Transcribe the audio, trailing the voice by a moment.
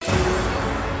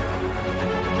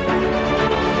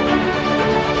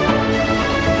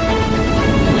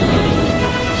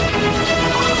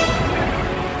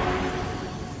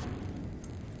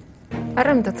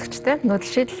Сайхан мэд үзэгчтэй нүүдэл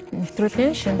шийдэл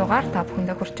нэвтрүүлгийн шинэ дугаар та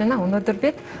бүхэндээ хүрч байна. Өнөөдөр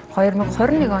бид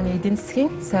 2021 оны эдийн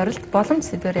засгийн сорилт боломж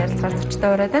сэдвээр ярилцахаар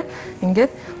зочтой ураад байна.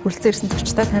 Ингээд хүрэлцэн ирсэн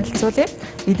зочтой танилцуулъя.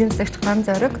 Эдийн засагч гам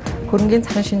зориг, хөрөнгөний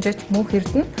захын шинжээч Мөнх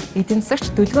Эрдэнэ, эдийн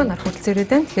засагч Дүлгөө нар хүрэлцэн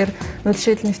ирээд байна. Тэгэхээр нүүдэл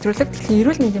шийдэл нэвтрүүлэг дэлхийн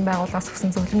эрүүл мэндийн байгууллагаас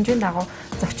өгсөн зөвлөмжийн дагуу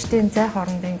зочдын зай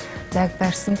хоорондын зайг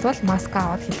барьсан тул маск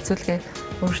аваад хилцүүлгээ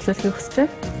өөрчлөлтийг хүсэж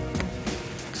байна.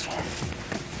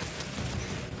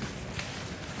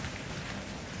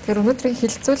 Тэгэхээр өнөөдрийн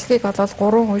хилцүүлгийг болоод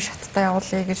 3 үе шаттай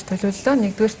явуулъя гэж төлөвлөлөө.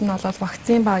 Нэгдүгээрт нь бол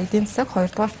вакцин ба эдийн засаг,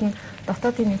 хоёрдугаарт нь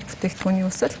дотоодын нийт бүтээгдэхүүний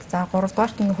өсөлт, за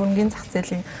гуравдугаарт нь хөрөнгөний зах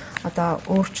зээлийн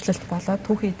өөрчлөлт болоод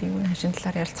түүхий эдийн засгийн хашийн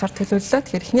талаар ярилцахаар төлөвлөлөө.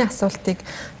 Тэгэхээр эхний асуултыг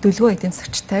Дүлгөө эдийн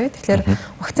засагч тавиад. Тэгэхээр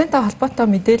вакцинтай холбоотой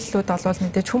мэдээллүүд бол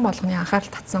мэдээж хүн болгоны анхаарал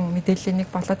татсан мэдээллийн нэг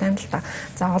болоод байна л да.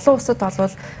 За олон улсад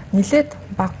бол нэлээд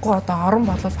баггүй орон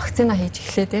бол вакцина хийж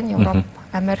эхлээд байна. Европ,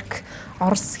 Америк,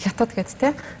 Орос, Хятад гэдэг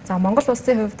тийм. За Монгол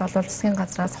улсын хувьд бол засгийн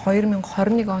газраас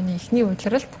 2021 оны эхний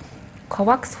удирдалд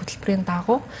Ковакс хөтөлбөрийн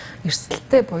дагуу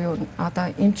эрсдэлтэй буюу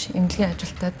эмч эмнэлгийн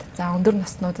ажилтнууд за өндөр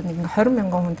наснуудад 20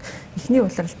 мянган хүнд эхний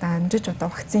улиралдаа амжиж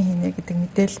вакцин хийнэ гэдэг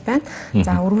мэдээлэл байна.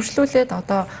 За үргэлжлүүлээд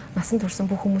насанд хүрсэн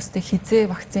бүх хүмүүстэй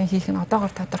хизээ вакцин хийх нь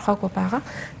одоогоор тодорхойгүй байгаа.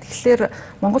 Тэгэхээр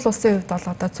Монгол улсын хувьд бол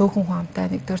цөөхөн хүн амтай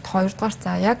нэгдүгээр, хоёрдугаар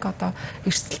за яг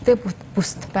эрсдэлтэй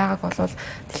бүст байгааг бол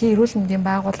дэлхийн эрүүл мэндийн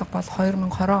байгууллага бол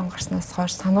 2020 он гарснаас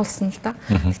хойш сануулсан л да.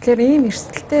 Тэгэхээр ийм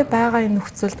эрсдэлтэй байгаа энэ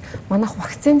нөхцөлд манайх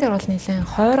вакцин дээр бол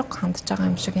хойрог хандж байгаа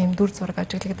юм шиг ийм дүр зураг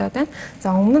ажиглагдаад байна.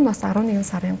 За өмнө нь бас 11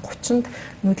 сарын 30-нд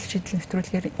нүүдэл шийдэл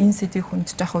нэвтрүүлгээр энэ сэдвийг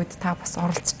хөндөж авах үед та бас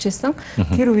оролцож байсан.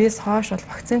 Тэр үеэс хойш бол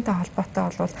вакцинтай холбоотой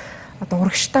бол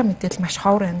урагштай мэдээлэл маш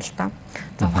ховор байна л да.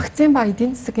 За вакцин ба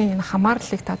эдийн засгийн энэ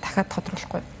хамаарлалыг та дахиад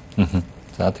тодруулахгүй.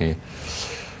 За тэгээ.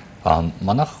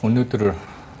 Манайх өнөөдөр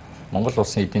Монгол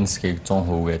улсын эдийн засгийг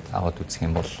 100%-гээд аваад үзэх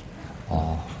юм бол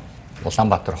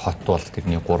Улаанбаатар хот бол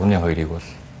тэрний 3/2-ыг бол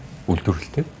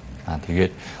үйлдвэрлэдэг.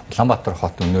 Тэгээд Улаанбаатар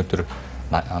хот өнөөдөр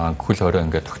хөл хорой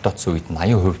ингээд тогтооцсон үед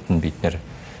 80%-д нь бид нэр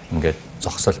ингээд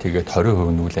зогсолт хийгээд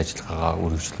 20% нь үйл ажиллагаагаа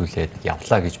үргэлжлүүлээд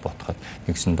явлаа гэж бодоход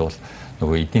нэгсэнд бол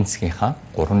нөгөө эдийн засгийнхаа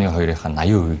 3/2-ийнхаа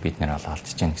 80%-ийг бид нэр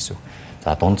алдчихж байна гэсэн үг.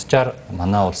 За дунджаар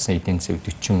манай улсын эдийн засаг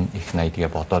 40 их 80-гээ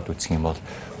бодоод үзэх юм бол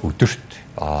өдөрт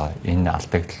энэ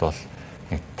алдагдал бол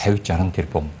нэг 50-60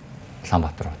 тэрбум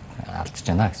Улаанбаатар алдчихж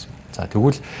байна гэсэн үг. За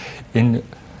тэгвэл энэ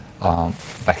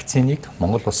вакциныг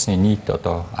Монгол улсын нийт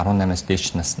 18-аас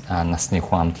дээш насны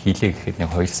хүн амд хийлээ гэхэд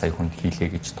нэг 2 сая хүнд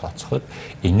хийлээ гэж тооцоход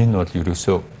энэ нь бол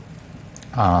ерөөсөө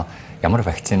ямар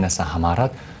вакцинаас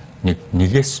хамаарат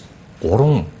нэгээс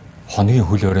 3 хоногийн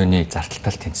хөл хорионы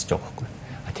зардалтал тэнцэж байгаа байхгүй.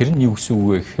 Тэр нь юу гэсэн үг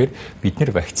вэ гэхээр бид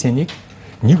нэр вакциныг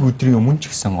нэг өдрийн өмнө ч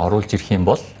гэсэн оруулж ирэх юм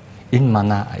бол энэ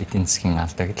манай эдийн засгийн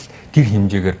алдагдал тэр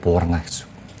хэмжээгээр буурна гэсэн.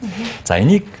 За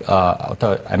энийг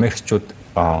Америкчууд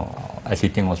аль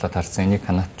хэдийн болоод харсан, энийг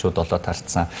канадчууд болоод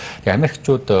харсан. Тэгээ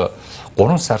Америкчууд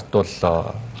 3 сард бол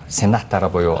сенатаараа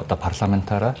буюу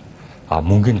парламентаараа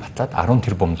мөнгөний батлаад 10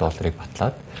 тэрбум долларыг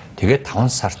батлаад тэгээд 5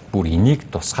 сард бүр энийг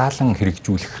тусгаалan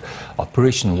хэрэгжүүлэх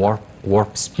Operation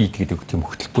Warp Speed гэдэг тийм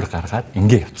хөтөлбөр гаргаад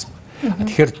ингэ явцсан.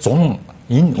 Тэгэхээр 100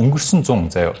 энэ өнгөрсөн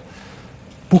 100 заяа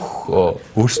бүх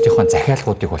өөрсдийнхөө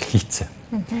захиалгуудыг бол хийцэн.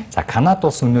 За Канада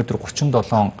улс өнөөдөр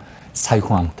 37 сая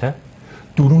хүн амтай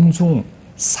 400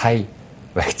 сая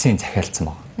вакцин захиалсан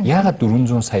байна. Яагаад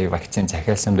 400 сая вакцин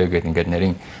захиалсан бэ гэдэг ингээд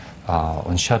нарийн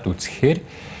уншаад үзэхээр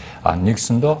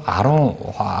нэгсэндөө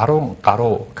 10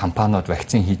 гаруй компаниуд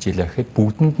вакцин хийж илээ гэхэд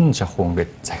бүгдэнд нь жахуу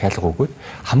ингээд захиалга өгөөд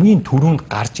хамгийн түрүүнд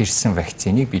гарч ирсэн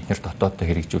вакциныг бид нэр дотооддоо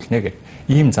хэрэгжүүлнэ гэдэг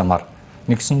ийм замаар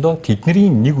нэгсэндөө тэдний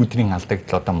нэг өдрийн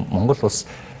алдагдал Монгол улс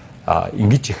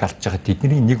ингэж их алдж байгаа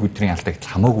тэдний нэг өдрийн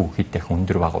алдагдал хамаагүй хэд дахин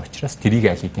өндөр байгаа учраас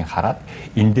тэрийг аль хэдийн хараад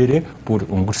энэ дээрээ бүр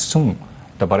өнгөрсөн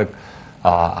бараг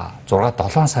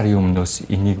 6-7 сарын өмнөөс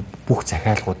энийг бүх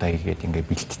захиалгуудаа хийгээд ингээд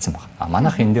бэлтгэсэн байна.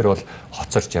 Манайх энэ дээр бол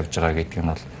хоцорч явж байгаа гэдэг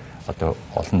нь бол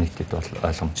олон нийтэд бол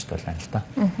ойлгомжтой байна л да.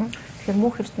 Тэгэхээр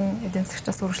Мөнх Эрдэнэ эдийн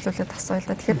засгчаас үргэлжлүүлээд асууя л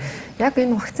да. Тэгэхээр яг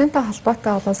энэ вакцинтай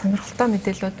холбоотой бол сонирхолтой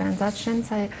мэдээлэлүүд байна. За жишээ нь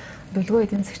сая Дүлгөө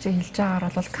эдийн засгчийн хэлж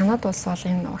байгаагаар бол Канада улс бол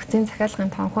энэ вакцин захиалгын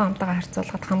тонхон амтайгаа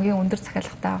харьцуулахад хамгийн өндөр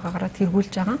захиалгатай байгаагаар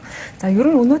тэргүүлж байгаа. За ер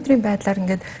нь өнөөдрийн байдлаар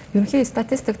ингээд ерөнхий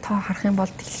статистик тоо харах юм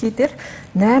бол дэлхий дээр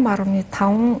 8.5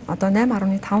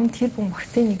 тэрбум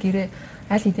вакцины гэрээ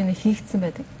аль хэдийн хийгдсэн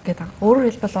байдаг гэдэг. Өөрөөр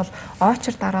хэлбэл бол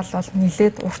очор дараал бол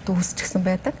нэлээд урт үүсчихсэн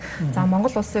байдаг. За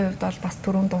Монгол улсын хувьд бол бас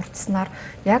түрүүнд урдснаар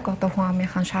яг хүн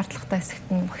амынхаа шаардлагатай хэсэгт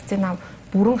нь вакцина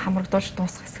бүрэн хамрагдуулж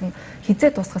дуусгах хэсэг нь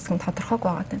хизээ дуусгах хэсэг нь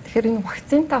тодорхойгүй байгаа юм. Тэгэхээр энэ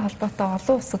вакцинтай холбоотой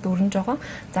олон улсад өрнөж байгаа.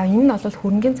 За энэ нь бол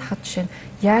хөрөнгөний захад жишээ нь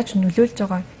яаж нөлөөлж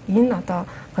байгаа энэ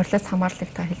горилоос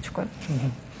хамаарлыг та хэлж өгөө.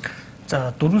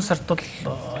 За 4 сард бол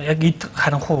яг эд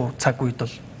харанхуй цаг үед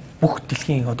бол бүх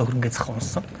дэлхийн одоо хөрөнгө зах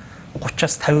унсан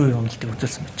 30-аас 50% уналтыг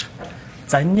үзүүлсэн байж байгаа.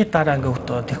 За энэний дараа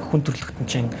ингээд тех хүн төрөлхтөн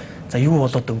чинь за юу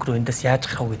болоод өнгөрөө эндээс яаж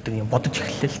гарах вэ гэдэг юм бодож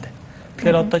эхэллээ л дээ.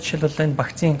 Тэгэхээр одоо жишээлбэл энэ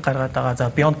вакцин гаргаад байгаа за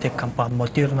BioNTech компани,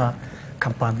 Moderna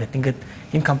компани гэдэг ингээд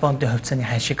энэ компаниудын хувьцааны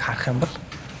ханшийг харах юм бол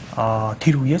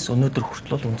тэр үеэс өнөөдөр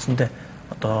хүртэл бол үндсэндээ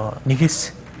одоо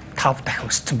 1-ээс 5 дахин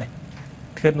өссөн байна.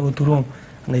 Тэгэхээр нөгөө дөрөв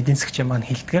эдийн засгийн маань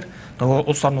хэлдгээр нөгөө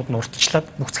улс орнууд нь урдчлаад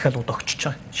бүх захиалгууд өгчөж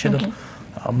байгаа. Жишээлбэл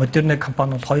Moderna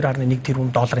компани бол 2.1 тэрбум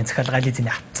долларын захиалга аль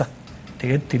эзэний хатсан.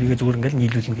 Тэгээд тэрийгээ зүгээр ингээл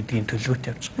нийлүүлнэ гэдгийг төлөвлөгөөт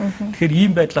явж байгаа. Тэгэхээр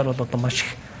ийм байдлаар бол одоо маш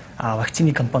их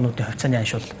вакцины компаниудын хувьцааны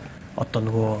анш бол одоо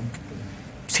нөгөө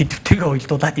сэдвтэйгээ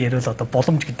уялдуулаад яриул одоо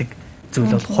боломж гэдэг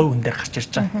зүйл бол хувь хүн дээр гарч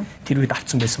ирж байгаа. Тэр үед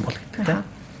авцсан байсан бол гэдэг тийм.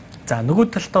 За нөгөө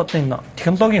талдаа одоо энэ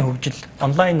технологийн хөгжил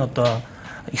онлайн одоо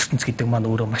ертөнц гэдэг маань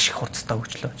өөрөө маш их хурцтай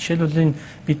хөгжлөө. Жишээлбэл энэ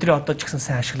бидний одоо ч гэсэн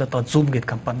сайн ашиглаад байгаа Zoom гэдэг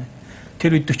компани.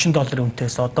 Тэр үед $40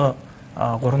 үнэтэйс одоо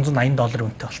 $380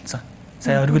 үнэтэй болцсон.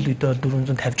 Сая оргил үед бол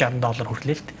 $450-60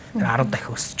 хүрлээ л дээ. 10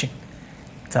 дахин өсөж байна.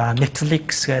 За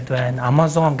Netflix гэдэг байна,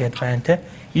 Amazon гэдэг байна те.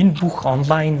 Энэ бүх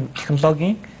онлайн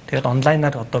технологийн тэгээд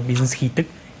онлайнаар одоо бизнес хийдэг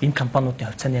энэ компаниудын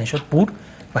хувьцааны аншууд бүр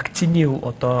вакцины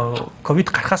одоо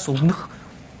ковид гарахаас өмнөх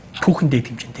түүхэн дэд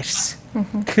хэмжээнд ирсэн.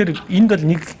 Тэгэхээр энд бол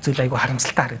нэг зүйл айгүй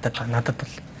харамсалтай харагдаад байна. Надад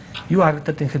бол юу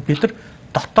харагдаад байна гэхээр бид нар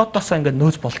дотоодосоо ингээд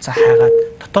нөөц болцоо хайгаад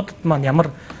дотоодд маань ямар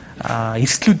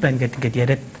эрсдлүүд байна гэдэг ингээд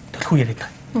яриад төлхөө яриад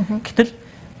байгаа. Гэтэл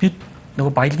бид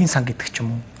нөгөө баялагын сан гэдэг ч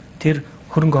юм уу тэр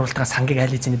хөрөнгө оруулалтын сангийг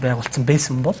аль эзэний байгуулсан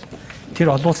байсан бол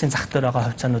тэр олон улсын зах дээр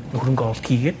байгаа хувьцаанууд нь хөрөнгө оруулалт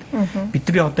хийгээд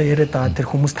бидний одоо яриад байгаа тэр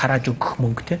хүмүүс тарааж өгөх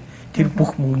мөнгө тэр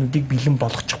бүх мөнгнүүдийг бэлэн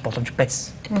болгочих боломж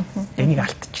байсан. Энийг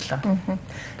алдчихлаа.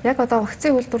 Яг одоо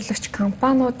вакцины үйлдвэрлэгч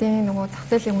компаниудын нөгөө зах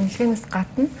зээлийн үнэлгээнээс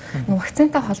гадна нөгөө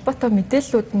вакцинтай холбоотой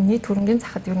мэдээллүүд нь нийт хөрөнгөний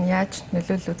захад юу яаж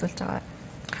нөлөөлөл үзүүлж байгаа вэ?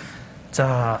 За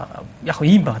яг хөө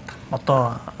ийм байна.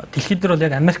 Одоо дэлхийд дээр бол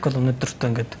яг Америк бол өнөөдөртөө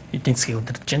ингээд эдийн засгийг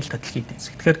удирдах юм л та дэлхийн эдийн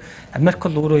засаг. Тэгэхээр Америк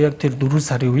бол өөрөө яг тэр 4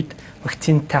 сарын үед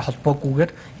вакцинтай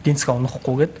холбоогүйгээр эдийн засгаа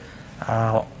унахгүйгээд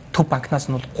төв банкнаас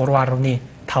нь бол $3.5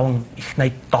 их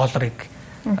 $80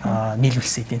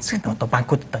 нийлүүлсэн эдийн засагт одоо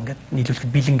банкудад ингээд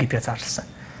нийлүүлэхэд бэлэн гэдгээ зарласан.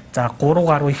 За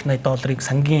 $3 их $80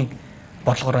 сангийн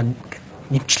бодлогоор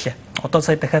нэмчлээ. Одоо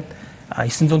сая дахиад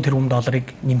 $900 тэрбум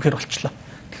нэмэхээр болчлоо.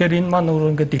 Тэгэхээр энэ маань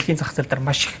өөрөө ингээд дэлхийн зах зээл дээр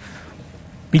маш их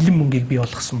бэлэн мөнгийг бий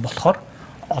болгосон болохоор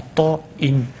одоо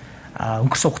энэ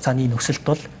өнгөрсөн хугацааны нөхцөлд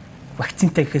бол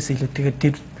вакцинтай гэхээс илүүтэйгээр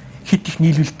тэр хэд их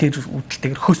нийлүүлэлтээр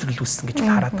үүдэлтэйгээр хөөсрөл үүссэн гэж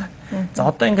хараад байна. За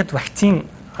одоо ингээд вакцин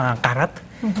гараад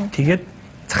тэгээд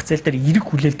зах зээл дээр эрэг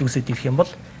хүлээлт үүсэж ирэх юм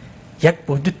бол яг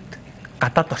бодит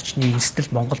гадаад орчны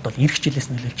эрсдэл Монголд бол эх жилээс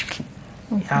нөлөөлж эхэлнэ.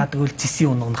 Яа тэгвэл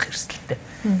зэсийн унах эрсдэлтэй,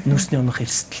 нүүрсний унах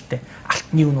эрсдэлтэй,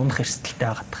 алтны унах эрсдэлтэй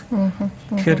байгаа.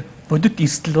 Тэгэхээр бодит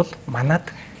эрсдэл бол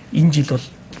манад энэ жил бол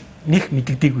нэг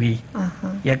мэдэгдээгүй.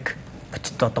 Яг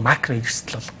бодит одоо макро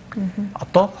эрсдэл бол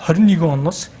одоо 21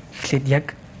 оноос эхлээд яг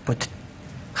бодит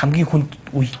хамгийн хүнд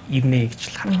үе ирнэ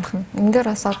гэж харагдах. Энэ дээр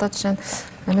бас одоо жишээ нь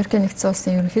Америкийн нэгдсэн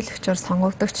улсын ерөнхийлөгчөөр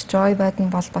сонгогдогч Joe Biden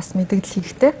бол бас мэдээлэл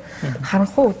хийхдээ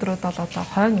харанхуй өдрүүд бол одоо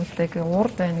хойно үлдээг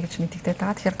уурд байна гэж мэдэгдээд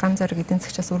байгаа. Тэгэхээр ган зориг эдийн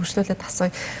засгаас үргэлжлүүлээд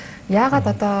асууя. Яагаад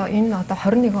одоо энэ одоо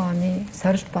 21 оны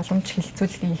сорилт боломж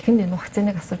хилцүүлгийн ихэнд энэ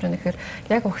вакциныг асууж байна гэхээр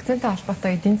яг вакцинтай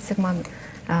холбоотой эдийн засаг маань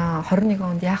 21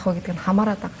 онд яах вэ гэдэг нь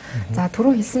хамаарат байгаа. За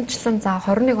түрүүн хэлсэнчлэн за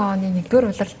 21 оны 1-р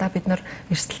улиралдаа бид нар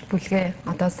эрсдэлт бүлгээ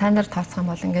одоо сайнаар тооцох юм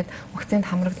бол ингээд вакцинд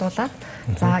хамрагдуулаад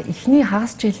за эхний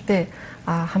хагас жилдээ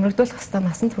хамрагдуулах хэвээр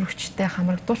насан туршидтэй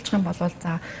хамрагдуулчих юм бол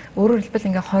за өөрөөр хэлбэл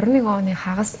ингээд 21 оны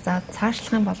хагас за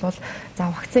цаашлах юм бол за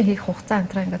вакцин хийх хугацаа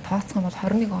антраа ингээд тооцох юм бол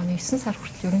 21 оны 9 сар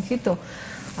хүртэл ерөнхийдөө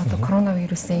одоо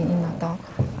коронавирусын энэ одоо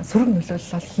сөрөг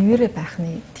нөлөөлөл бол хിവэрэ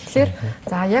байхны. Тэгэхээр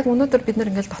за яг өнөөдөр бид нар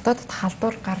ингээл дотоодд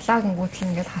халдвар гарлаа гингүүтэл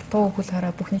ингээл хатуу хөл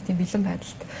хорой бүх нийтийн бэлэн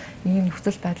байдалд ийм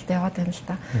нөхцөл байдалд яваад байна л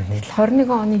да. Тэгтэл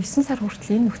 21 оны 9 сар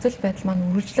хүртэл энэ нөхцөл байдал маань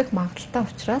үргэлжлэх магадaltaй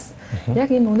учраас яг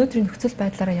энэ өнөөдрийн нөхцөл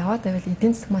байдлаараа яваад байвал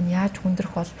эдийн засаг маань яаж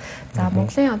хүндрэх бол за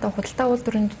Монголын одоо худалдаа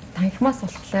үйлдвэрийн танхимаас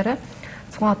болохоор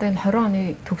зөвхөн одоо энэ 20 оны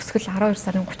төгсгөл 12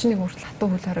 сарын 31 хүртэл хатуу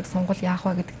хөл хориг сунгал яах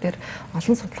вэ гэдэг дээр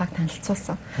олон судалгааг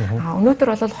танилцуулсан. Өнөөдөр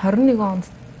бол 21 онд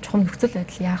чухам нөхцөл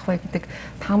байдал яах вэ гэдэг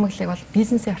таамаглалыг бол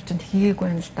бизнесийн орчинд хийгээгүй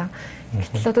байна л да.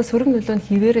 Гэтэл одоо сөрөг нөлөө нь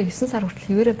хിവэрэ 9 сар хүртэл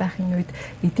хിвэрэ байхын үед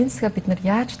эдийн засгаа бид нар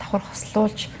яаж давхар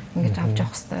хослуулж ингэж авч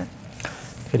явах хэвээр.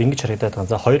 Тэгэхээр ингэж харагдаад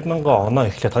байгаа. За 2000 оноо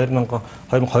эхлээд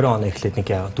 2020 оноо эхлээд нэг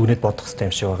дүүнэд бодох хэрэгтэй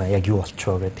юм шиг байгаа. Яг юу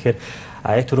болчихоо гэх. Тэгэхээр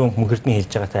яг түрүүн мөнхөрдний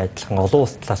хэлж байгаатай адилхан олон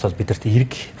улс талаас бол бидэрт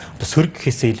эрг одоо сөрөг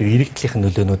гэхээсээ илүү эрэг талын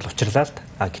нөлөөнүүд л учрлаа л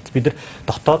да. Гэтэл бид нар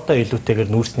дотооддоо илүүтэйгээр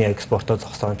нүүрсний экспортоо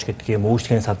зогсоонч гэдэг юм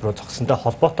өөрчлөлийн салбаруу зогсонтой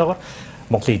холбоотойгоор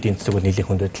Монголын эдийн засаг бол нэлээд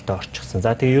хүнд байдалтай орчихсон.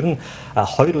 За тэгээ ер нь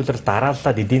хоёр улирал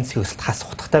дарааллаад эдийн засгийн өсөлт хас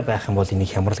утгатай байх юм бол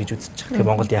энийг хямрал гэж үзэж байгаа. Тэгээ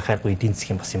Монголд яхааргүй эдийн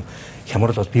засгийн бас юм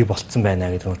хямрал бол бий болцсон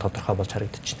байна гэдэг нь тодорхой болж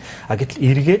харагдаж байна. Гэтэл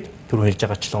эргээд түрүү хэлж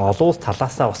байгаачлан олон улс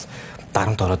талаасаа бас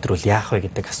дарамт ороод ирвэл яах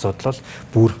вэ гэдэг асуудал бол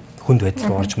бүр хүнд байдал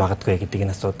руу орж магадгүй гэдэг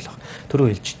энэ асуудал баг. Түрүү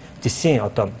хэлж зэсийн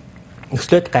одоо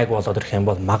нөхцөлөд гайг болоод ирэх юм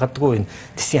бол магадгүй энэ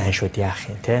тэсийн ханшууд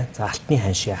яах юм те. За алтны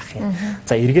ханш яах юм.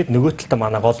 За эргээд нөгөө талд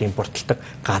манай гол импортлдог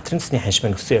газрын цэсний ханш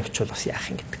маань өсөө явчихвал бас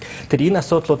яах юм гэдэг. Тэр энэ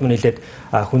асуудлууд мөн нэлээд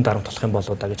хүн дарамт болох юм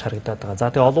болоо да гэж харагдаад байгаа.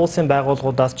 За тэгээ олон улсын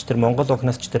байгууллагуудаас ч тэр Монгол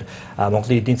охноос ч тэр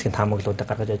Монголын эдийн засгийн таамаглуудыг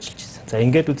гаргаж ажиллаж ирсэн. За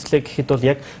ингээд үзлээ гэхэд бол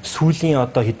яг сүүлийн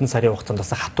одоо хэдэн сарын хугацаанд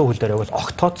бас хатуу хөл дээр бол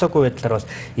огт тооцоогүй байдлаар бол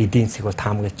эдийн засгийг бол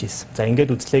таамаглаж ирсэн. За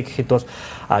ингээд үзлээ гэхэд бол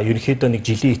ерөнхийдөө нэг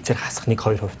жилийн эцээр хасах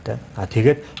 1-2%-тай.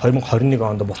 Тэгээд 2021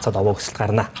 онд буцаад овоо өсөлт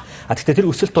гарнаа. Тэгэхдээ тэр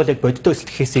өсөлт бол яг бодиттой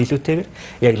өсөлт гэхээсээ илүүтэйгээр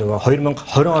яг нөгөө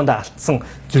 2020 онд алдсан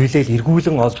зүйлээ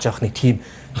эргүүлэн олж авах нэг тийм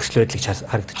нөхцөл байдлыг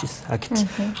харагдаж байна.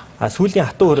 Гэтэл сүүлийн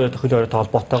хатуу хөлөөрөд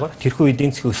холбоотойгоор тэрхүү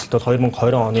эдийн засгийн өсөлт бол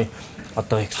 2020 оны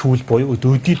одоо их сүүл буюу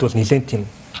өдөрт бол нэлээд тийм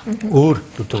өөр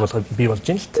төвчг болгоо бий болж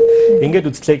байна л т. Ингээд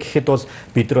үзлээ гэхэд бол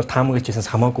бид нар бол таамаглаж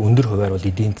ирсэнс хамаагүй өндөр хувиар бол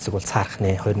эдийн засаг бол саарах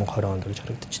нэ 2020 онд гэж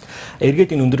харагдаж байна.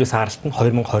 Эргээд энэ өндөр сааралт нь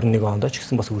 2021 онд ч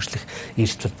гэсэн бас үргэлжлэх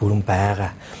эрсдэл бол бүрэн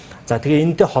байгаа. За тэгээ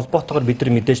энэтэй холбоотойгоор бид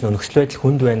нар мэдээж нөхцөл байдал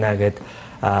хүнд байна гэдэг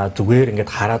зүгээр ингээд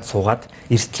хараад суугаад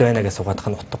эрсдэл байна гэж суугаадах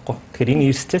нь утгагүй. Тэгэхээр энэ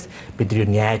эрсдлээс бид нар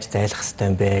яаж зайлах хэрэгтэй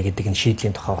юм бэ гэдэг энэ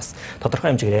шийдлийн тухай бас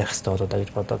тодорхой хэмжээгээр ярих хэрэгтэй болоо да гэж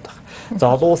бодоод байна. За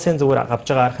олон улсын зүгээр авж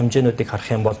байгаа арга хэмжээнүүдийг харах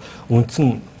юм бол үндсэн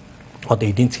одоо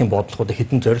эдийн засгийн бодлогуудыг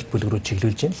хэдэн зорилт бүлэг рүү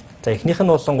чиглүүлж байна л. За эхнийх нь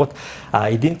болонгууд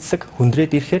эдийн засаг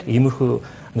хүндрээд ирэхээр иймэрхүү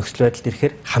нөхцөл байдалд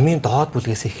ирэхээр хамгийн доод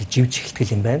бүлгээс эхэлж живж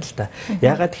эхэлтгэл юм байна л да.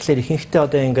 Ягаад тэгэхээр ихэнхдээ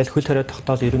одоо ингээл хөл хориод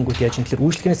тогтоол эренгүүт яаж юм тэгэхээр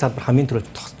үйлчлэгийн салбар хамгийн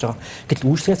түрүүнд зогсож байгаа. Гэтэл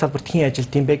үйлчлэгийн салбарт хэн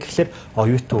ажилт юм бэ гэхээр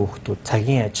оюутан хүүхдүүд,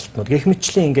 цагийн ажилтнууд гэх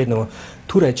мэтчлэн ингээд нөгөө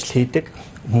төр ажил хийдэг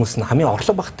хүмүүс нь хамгийн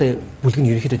орлого багтай бүлэг нь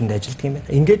ерөнхийдөө тэнд ажилтдаг юм байна.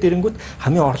 Ингээд эренгүүт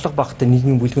хамгийн орлого багтай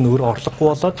нийгмийн бүлэг нь өөрөө орлогогүй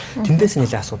болоод тэндээс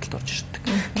нэлээд асуудалд орж ирдэг.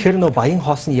 Тэгэхээр нөгөө баян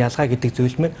хоосны ялгаа гэдэг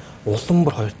зүйл маань улам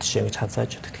бүр хоёр тишээ гэж хазааж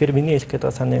байдаг. Тэгэхээр миний хэлэх гээд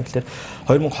байгаа санаа юм гэхээр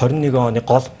 2021 оны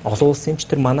гол олон улсын ч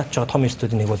тэр манайч байгаа том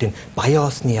эрсдүүдийн нэг бол энэ баян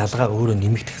хоосны ялгаа өөрөө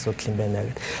нэмэгдэх асуудал юм байна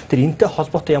гэдэг. Тэр энэтэй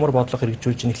холбоотой ямар бодлого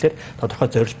хэрэгжүүлж ийн гэхээр тодорхой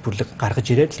зорилт бүлэг гаргаж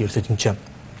ирээд л ерөөсөө энэ чинь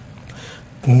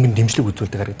мөнгөнд дэмжлэг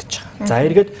үзүүлдэг харагдаж байгаа. За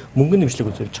эргээд мөнгөнд дэмжлэг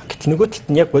үзүүлж байгаа. Гэтэл нөгөө талд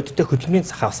нь яг бодиттой хөдөлмөрийн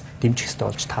захаас дэмжих хэрэгтэй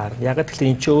болж таарна. Ягаад гэвэл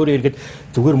энэ чинь өөрөө эргээд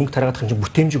зүгээр мөнгө таргаадах юм чинь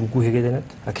бүтээмжиг үгүй хийгээд байна.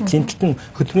 Гэтэл энэ талд нь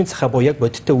хөдөлмөрийн захаа буюу яг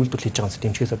бодиттой үйлдвэрлэл хийж байгаа юм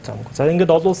дэмжихээс авцаамгүй. За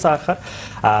ингээд олон улсаа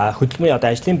харахаар хөдөлмөрийн одоо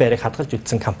ажлын байрыг хадгалж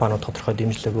үтсэн компаниуд тодорхой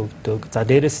дэмжлэг өгдөг. За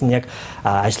дээрэс нь яг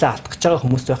ажлаа алдах гэж байгаа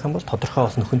хүмүүс байх юм бол тодорхой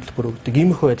бас нөхөн төлбөр өгдөг.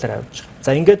 Иймэрхүү байдлаар авч байгаа.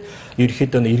 За ингээд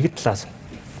ерөнхийдөө иргэд талаас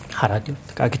хараад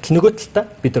явдаг. Гэтэл нөгөө талдаа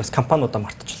бид бас компаниудаа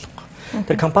мартчихлаа.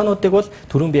 Тэр компаниудыг бол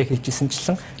түрүүн би яг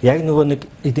хэлжсэнчлэн яг нөгөө нэг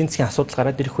эдийн засгийн асуудал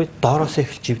гараад ирэх үед доороосоо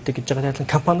эхэлж ивдэг гэж байгаа тайлбар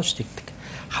компаниуд ч тэгдэг.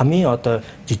 Хамгийн одоо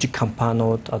жижиг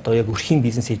компаниуд одоо яг өрхийн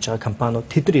бизнес хийж байгаа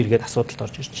компаниуд тэд нар эргээд асуудалд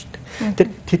орж ирж байдаг. Тэр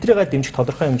тэдрийгээ дэмжих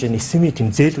тодорхой хэмжээний эсэмийн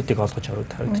тэм зээлүүдийг олгож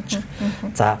харагдаж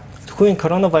байгаа. За зөвхөн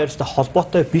коронавирустай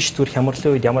холбоотой биш зүгээр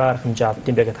хямралын үед ямар арга хэмжээ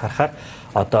авдсан бэ гэдээ харахаар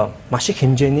одоо маш их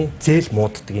хэмжээний зээл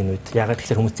мууддаг энэ үед. Ягаад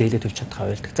гэхээр хүмүүс зээлээ төлж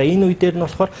чадхаа байлдаг. За энэ үедэр нь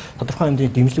болохоор тодорхой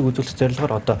хэмжээний дэмжлэг үзүүлэх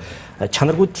зорилгоор одоо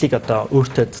чанаргуудлыг одоо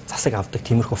өөртөө засаг авдаг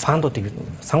тиймэрхүү фандуудыг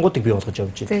сангуудыг бий болгож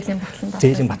явж байна.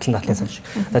 Зээлийн батлан санш.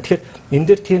 За тэгэхээр энэ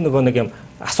дээр тийм нөгөө нэг юм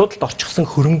асуудалд орчихсон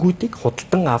хөрөнгүүдийг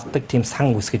худалдан авдаг тийм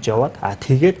сан үсгэж яваад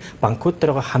тэгээд банкуд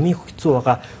дээр байгаа хамгийн хэцүү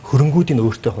байгаа хөрөнгүүдийг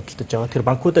өөртөө худалдаж аваад тэр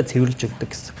банкудаа цэвэрлж өгдөг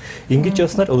гэсэн. Ингэж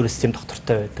явснаар өөрөө систем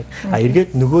доктортой байдаг.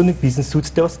 Эргээд нөгөө нэг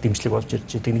бизнесүүдтэй бас дэмжлэг болж ирж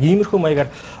байгаа. Иймэрхүү маягаар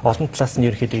олон талаас нь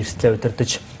ерөөхдөө эрсдлээ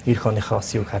удирдах эх оныхоо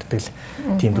бас юг хардаг л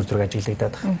тийм дүр зураг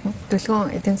ажиглагдаад байна.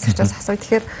 Төлгөөн эдийн засгчаас асуу.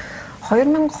 Тэгэхээр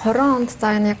 2020 онд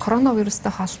за энэ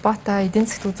коронавирустай холбоотой эдийн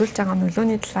засгт үзүүлж байгаа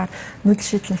нөлөөний талаар нүүдэл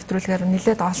шийдэл нэвтрүүлгээр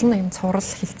нэлээд олон юм цуврал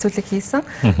хилцүүлэг хийсэн.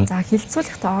 За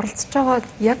хилцүүлэгт оролцож байгаа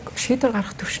яг шийдвэр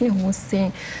гаргах төвшний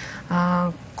хүмүүсийн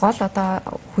гол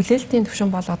одоо хүлээлтийн түвшин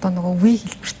бол одоо нөгөө V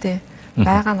хэлбэртэй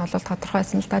байгаа нь бол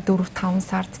тодорхойсон л да 4-5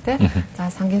 сард те.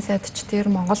 За сангийн сайдч тэр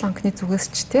Монгол банкны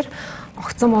зүгээсч тэр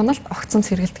огцон моноlt огцон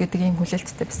сэргэлт гэдэг ийм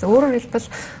хүлээлттэй байсан. Өөрөөр хэлбэл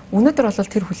өнөөдөр бол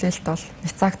тэр хүлээлт бол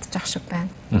няцаагдчих шиг байна.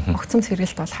 Огцон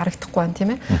сэргэлт бол харагдахгүй байна тийм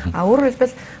ээ. Өөрөөр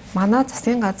хэлбэл манай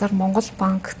засгийн газар Монгол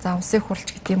банк за улсын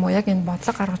хурлч гэдэг юм уу яг энэ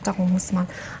бодлого гаргаж байгаа хүмүүс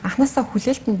маань анхнаасаа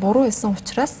хүлээлт нь буруу байсан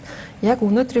учраас яг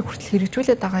өнөөдрийг хүртэл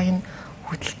хэрэгжүүлээд байгаа энэ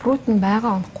хөтөлбөрүүд нь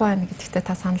байгаа онохгүй байна гэдэгтээ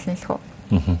та санал нийлэх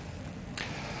үү?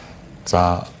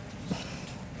 За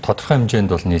тодорхой хэмжээнд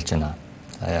бол нийлж байна.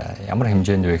 Ямар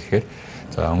хэмжээнд вэ гэхээр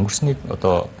за өнгөрсний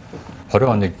одоо 20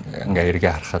 оныг ингээ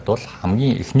эргээ харахад бол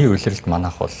хамгийн эхний үйлрэлт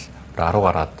манайх бол 10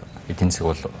 гараад эдийн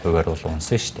засаг бол хуваар бол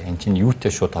унсан шүү дээ. Энэ чинь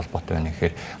юутэй шууд холбоотой байна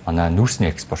гэхээр манай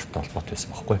нүүрсний экспорттой холбоотой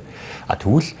байсан байхгүй.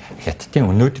 Тэгвэл хятадын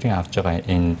өнөөдрийн авж байгаа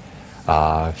энэ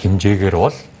хэмжээгээр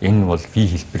бол энэ бол V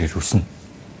хэлбэрээр өснө.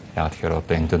 Яг тэгэхээр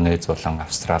одоо Индонез болон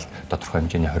Австрал тодорхой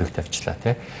хэмжээний хориг тавьчлаа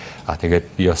тий. Тэгээд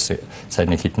би бас сайн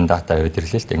нэг хідэн дата аваад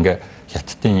ирлээ л дээ. Ингээ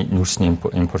хятадын нүүрсний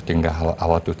импортыг ингээ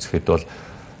аваад үзэхэд бол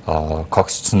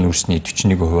коксцсон нүүрсний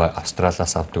 41%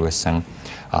 Австралиас авдаг байсан.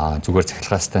 Зүгээр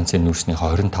цахилгаан станцын нүүрсний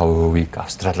 25%-ийг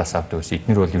Австралиас авдаг байсан.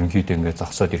 Эдгээр бол ерөнхийдөө ингээ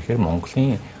зогсоод ирэхээр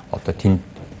Монголын одоо тэнд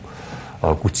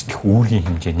гүйцэтгэх үүргийн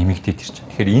хэмжээ нэмэгдээд ирж байна.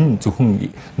 Тэгэхээр энэ зөвхөн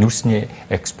нүүрсний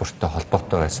экспорттой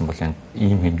холбоотой байсан бол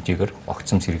ийм хэмжээгээр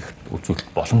огцом сэргийх үзүүлэлт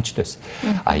боломжтой байсан.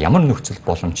 Ямар нөхцөл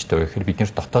боломжтой вэ гэхээр бид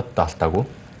нэр дотоод даалтаагүй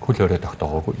хөл өрөө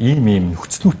тогтоогоогүй ийм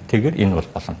нөхцлүүдтэйгээр энэ бол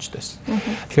боломжтой байсан.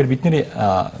 Тэгэхээр бидний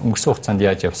өнгөрсөн хугацаанд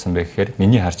яаж явсан бэ гэхээр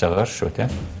миний харж байгаагаар шүү тийм.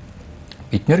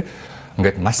 Бид нэр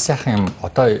ингээд маш сайхан юм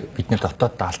одоо бид нэр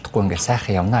дотоод даалтахгүй ингээд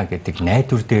сайхан явна гэдэг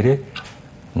найдвар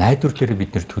дээрээ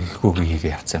бид нэр төлөвлөгөөгөө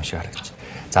хийгээ явцсан юм шиг харагдаж.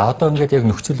 За одоо ингээд яг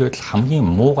нөхцөл байдал хамгийн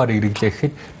муугаар эргэлээ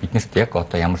гэхэд биднэрт яг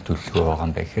одоо ямар төлөвлөгөө байгаа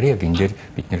юм бэ гэхээр яг энэ дээр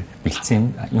бид нэр бэлдсэн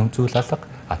юм зүйл алга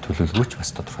төлөвлөгөөч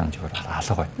бас тодорхой хэмжээгээр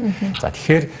алга байна. За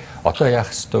тэгэхээр одоо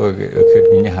яах ёстой гэхээр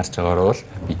миний харж байгаагаар бол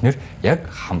бид нэр яг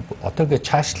одоо ингээд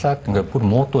чаашлаад ингээд бүр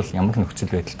муудвал ямар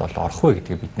нөхцөл байдалд бол орох вэ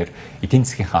гэдгийг бид нэр эдийн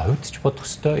засгийнхаа хувьд ч бодох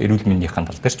ёстой, эрүүл мэндийнхэн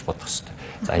тал дээр ч бодох ёстой.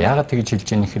 За яагаад тэгж хэлж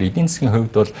байгаа нэхэр эдийн засгийн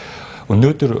хувьд бол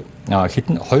өнөөдөр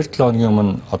хэдэн 2-7 хоногийн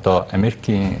өмнө одоо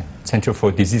Америкийн Center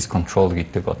for Disease Control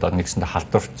гэдэг одоо нэгсэндээ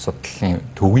халдварт судлалын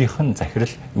төвийнхэн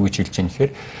захирал юу гэж хэлж байгаа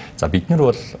нэхэр за бид нар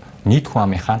бол нийт хүн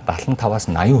амынхаа 75-аас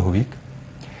 80%-ийг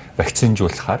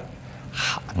вакцинжуулахаар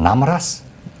намраас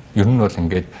ер нь бол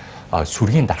ингээд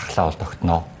сүргийн дархлаа бол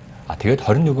тогтноо. Тэгээд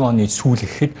 21 оны сүүл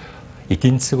гэхэд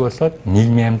эдийн засаг болоод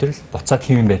нийгмийн амьдрал буцаад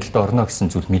хэвэн байдалд орно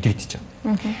гэсэн зүйл мэдэгдэж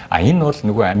байгаа. Энэ бол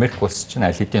нөгөө Америк улс чинь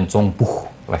аль хэдийн 100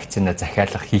 бүх вакцина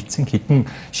захиалах хийцэн хэдэн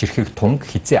ширхэг тунг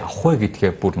хизээ авах вэ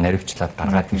гэдгээ бүр наривчлаад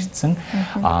гаргаад ирсэн.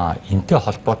 Энтэй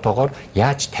холбоотойгоор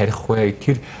яаж тарих вэ?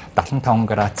 Тэр 75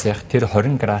 градусынх, тэр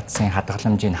 20 градусын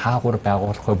хадгаламжийг хаагур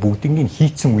байгуулах вэ? Бүгднийг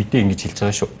хийцэн үедээ ингэж хэлж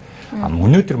байгаа шүү.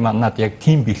 Өнөөдөр манад яг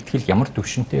тийм бэлтгэл ямар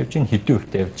төвшөнтэй явж гин хэдэн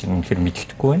өвтэй явж гин гэхээр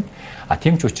мэддэхгүй байна.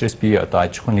 Тийм ч учраас би одоо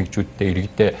аж ахуйн нэгжүүдтэй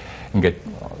иргэдээ ингээд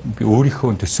би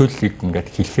өөрийнхөө төсөөллийг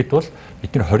ингээд хэлэхэд бол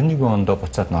бид нар 21 онд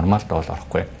буцаад нормалд бол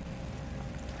орохгүй.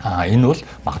 Энэ бол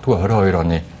магадгүй 22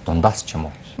 оны дундаас ч юм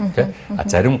уу тий.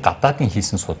 Зарим гадаадын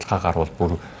хийсэн судалгаагаар бол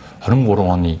бүр 23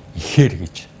 оны ихээр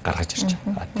гэж гаргаж ирж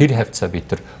байгаа. Тэр хавцаа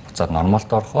бид нар буцаад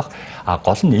нормалд орох бах.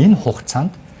 Гол нь энэ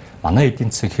хугацаанд манай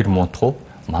эдийн засаг хэр муудах вэ?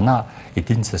 Манай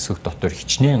эдийн засаг дотор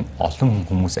хичнээн олон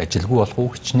хүмүүс ажилгүй болох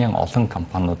уу? Хичнээн олон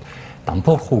компаниуд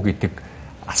дампуурах уу гэдэг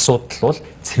асуудал бол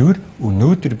цэвэр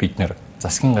өнөөдөр бид нэр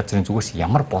засгийн газрын зүгээс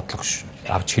ямар бодлого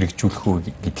авч хэрэгжүүлэх үү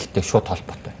гэдэгтэй шууд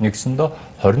холбоотой. Нэгсэндээ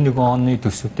 21 оны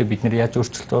төсөвтэй бид нэр яаж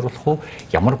өөрчлөлт оруулах уу?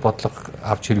 Ямар бодлого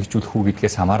авч хэрэгжүүлэх үү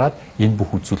гэдгээс хамаарат энэ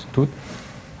бүх үзүүлэлтүүд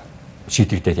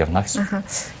шийдэгдээд явна гэсэн.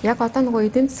 Яг одоо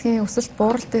нөгөө эдийн засгийн өсөлт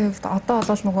бууралтын хувьд одоо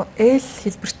бол нөгөө L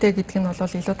хэлбэртэй гэдэг нь бол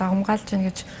илүү дагамгаалж байна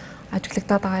гэж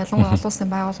ажиглагдаад байгаа. Ялангуяа олон улсын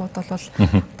байгууллагууд бол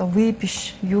одоо V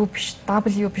биш, U биш,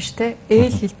 W биш те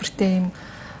L хэлбэртэй юм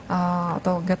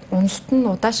одоо ингээд уналт нь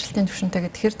удаашралтын төвшөнтэй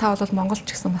гэдэг. Тэгэхээр та бол Монголч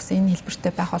гэсэн бас энэ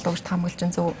хэлбэртэй байх болов гэж таамаглаж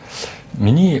байна зөв.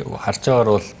 Миний харж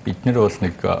байгаагаар бол бид нэр бол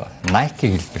нэг Nike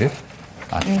хэлбэрээр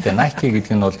гэхдээ Nike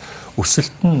гэдэг нь бол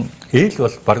өсөлт нь L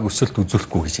бол баг өсөлт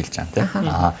үзүүлэхгүй гэж хэлж байгаа тийм.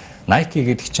 Nike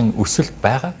гэдэг чинь өсөлт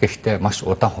байгаа гэхдээ маш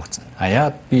удаан хугацаа.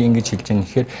 Яагаад би ингэж хэлж байгаа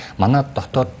нэхээр манай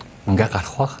дотоод ингээ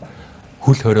гарах бах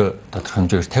хөл хорой тодорхой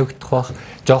хэмжээгээр тавигдах бах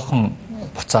жоохон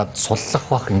буцаад суллах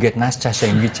бах ингээд нааш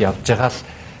цаашаа ингэж явж байгаа л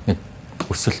нэг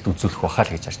өсөлт үзүүлэх бахаа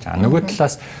л гэж харж байгаа. Нөгөө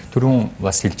талаас түрүүн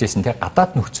бас хэлжсэн те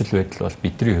гадаад нөхцөл байдал бол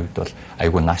бидний хувьд бол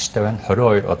айгүй нааштай байна.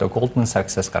 22 одоо Goldman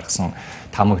Sachs-аас гаргасан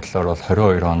таамаглалаар бол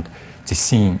 22 онд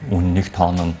зэсийн үн 1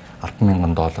 тонн нь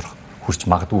 $10,000 хүрч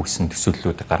магадгүй гэсэн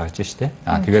төсөөллүүд гаргаж штэ.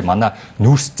 Тэгээд манай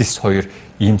нүүрс зэс 2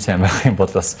 ийм сайн байх юм бол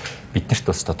бас биднэрт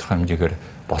бас тодорхой хэмжээгээр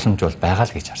боломж бол байгаа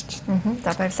л гэж харж байна.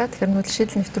 За баярлалаа. Тэгэхээр нүүдэл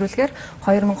шийдэл нэвтрүүлгээр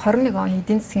 2021 оны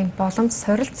эдийн засгийн боломж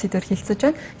сорилт сэдвээр хэлцэж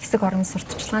байна. Хэсэг орон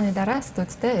сурталчилгааны дараа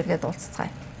студидтэй эргээд уулзцгаая.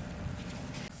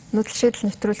 Нүүдэл шийдэл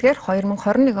нэвтрүүлгээр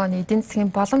 2021 оны эдийн засгийн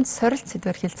боломж сорилт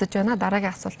сэдвээр хэлцэж байна.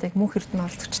 Дараагийн асуултыг мөнх эрдэнэ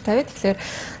оролцогч тавиад. Тэгэхээр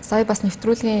сая бас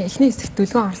нэвтрүүлгийн эхний хэсэгт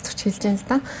дүлгэн оролцогч хэлж байна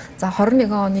л да. За 21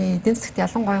 оны эдийн засгт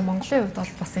ялангуяа Монголын хувьд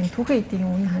бол бас энэ түүхэн эдийн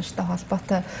үнэ ханштай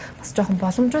холбоотой бас жоохон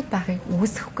боломжууд байхыг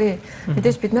үгүйсэхгүй.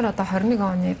 Мэдээж бид нар одоо 21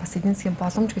 оны бас эдийн засгийн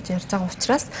боломж гэж ярьж байгаа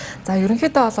учраас за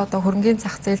ерөнхийдөө бол одоо хөрөнгөний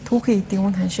зах зээл түүхэн эдийн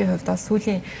үнэ ханшийн хувьд бол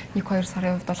сүүлийн 1-2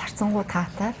 сарын хувьд бол харьцангуй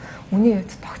таатай. Үнийн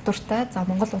хувьд тогтвортой. За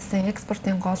Монгол улсын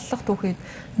экспортын гол боллох түүхийд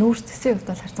нүүрс төсөө хувьд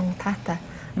бол харьцангуй таатай.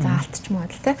 За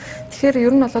алдчихмаа л те. Тэгэхээр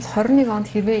ер нь бол 21 онд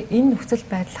хэрвээ энэ нөхцөл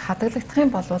байдал хадгалагдах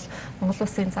юм бол Монгол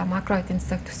улсын за макро эдийн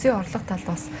засаг төсвийн орлого талд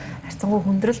бас харьцангуй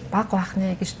хүндрэл бага байх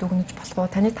нэ гэж дүгнэж болох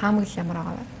уу? Таны таамаглал ямар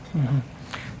байгаа вэ?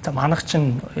 За манайх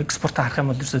чинь экспортоо харах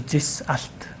юм бол ерөөсөө зис,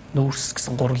 алт, нүүрс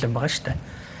гэсэн гурван юм байгаа шүү дээ.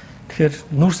 Тэгэхээр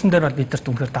нүүрсэн дээр бол бидэрт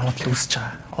үнэхээр давуу тал үүсэж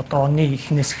байгаа. Одоо оны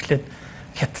эхнээс эхлээд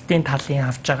хятадын талын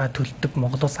авж байгаа төлдөг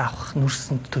Монголоос авах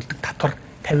нүүрсэнд төлдөг татвар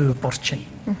 50% буурч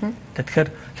байна. Тэгэхээр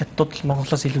хятадууд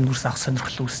Монголоос илүү нүүрс авах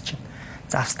сонирхол үүсэж байна.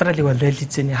 За Австралиг бол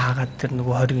реализэний хаагаад тэр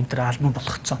нөгөө 20 энэ албан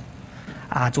болгоцсон.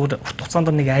 Зүгээр урт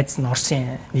хугацаанд нэг айдас нь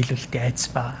Оросын нийлүүлэлтийн айдас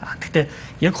байгаа. Гэхдээ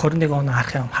яг 21 он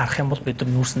харах юм бол бид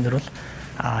нар нүүрсэн дээр бол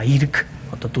эрг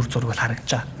одоо дүр зураг бол харагдаж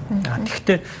байгаа.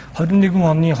 Тэгэхдээ 21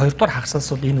 оны 2 дугаар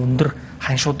хагасаас бол энэ өндөр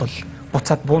ханшууд бол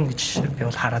буцаад буuna гэж би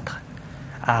бол хараад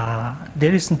байгаа.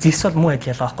 Дээрээс нь зис бол муу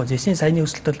адил ялгаа байхгүй. Зисийн саяны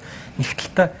өсөлт бол нэг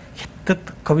талдаа хятад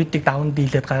ковидыг даван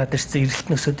дийлээд гараад ирсэн эрэлт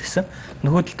нь өсөд байсан.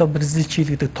 Нөгөө талдаа Бразил,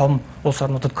 Чили гэдэг том улс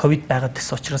орнуудад ковид байгаад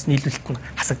байсан учраас нийлүүлэлт нь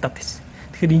хасагдаад байсан.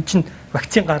 Тэгэхээр эн чинь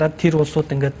вакцин гараад тэр улсууд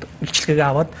ингээд үйлчлэгээ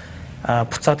аваад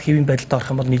буцаад хэвийн байдалд орох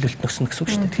юм бол нийлүүлэлт нөснө гэсэн үг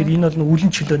шүү дээ. Тэгэхээр энэ бол нэг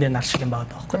үлэн чөлөөний нар шиг юм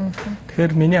байгаа байхгүй.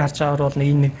 Тэгэхээр миний харж байгаагаар бол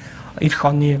энэ эх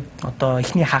оны одоо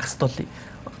эхний хагаст бол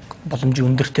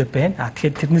боломжийн өндөртэй байна.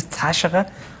 Тэгэхээр тэрнээс цаашаага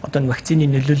одоо вакцины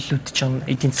нөлөөллүүд чинь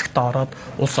эдийн засгт ороод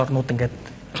улс орнууд ингээд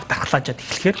дархлаажаад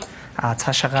эхлэхээр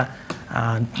цаашаага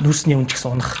нүүрсний үн ч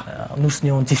гэсэн унах,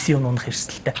 нүүрсний үн, зэсийн үн унах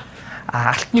эрсдэлтэй.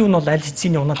 Алтны үн бол аль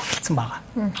хэзээний унаад эхэлсэн байгаа.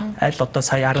 Аль одоо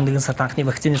сая 11 сард анхны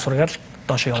вакцины сургаал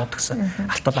доош яваад гисэн.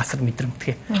 Алт бол асар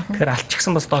мэдрэмтгий. Тэгэхээр алт ч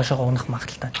гэсэн бас доошоо унах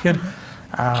магадaltaй. Тэгэхээр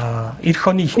эх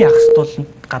оны эхний хагаст бол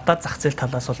гадаад зах зээл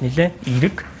талаас бол нэлээ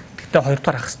эерэг. Гэхдээ 2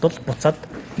 дугаар хагаст бол буцаад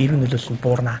эрг нөлөөлөл нь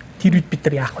буурна. Тэр үед бид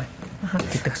нар яах вэ?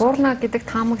 Буурна гэдэг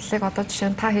таамаглалыг одоо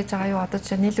жишээ нь та хийж байгаа юу? Одоо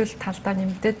жишээ нийлүүлэлт талдаа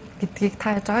нэмэгдээд гэдгийг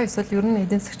та хийж байгаа юу? Эсвэл ер нь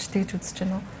эдийн засгч тэгж үзэж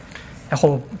байна уу? Яг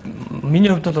хуу миний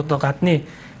хувьд бол одоо гадны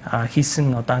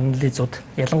хийсэн одоо анализууд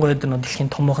ялангуяа дэлхийн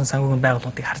томоохон санхүүгийн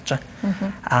байгууллагуудыг харж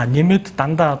байгаа. Нэмээд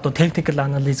дандаа одоо technical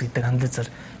analysis гэдэг анализаар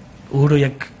өөрөө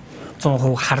яг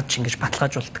 100% харж ингэж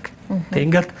баталгаажуулдаг. Тэгээ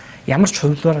ингээд ямар ч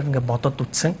хувилбараар ингээд бодоод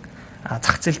үтсэн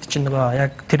зах зээлд чинь нөгөө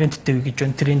яг трендтэй үе гэж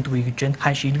байна, тренд үе гэж байна,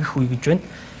 хааш эргэх үе гэж байна,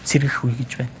 сэргэх үе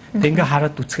гэж байна. Тэгээ ингээд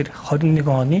хараад үцхээр 21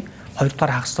 оны 2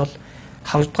 дугаар хагас бол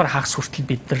 2 дугаар хагас хүртэл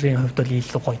бидний хувьд бол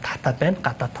илүү гоё татаа байна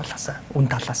гадаад талаасаа, үн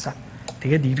талаасаа.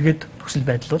 Тэгээд эргээд төсөл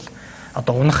байдал бол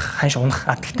одоо унах, ханш унах.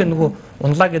 Гэхдээ нөгөө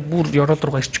унлаа гэд бүр ёроол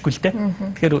руугаа ирчихгүй л дээ.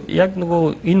 Тэгэхээр яг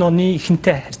нөгөө энэ оны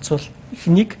ихэнтэй харьцуул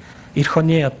эхнийг эх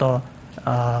оны одоо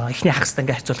эхний хагастай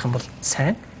ингээ харьцуулах юм бол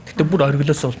сайн. Гэхдээ бүр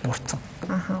оргилоос бол буурсан.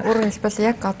 Өөрөөр хэлбэл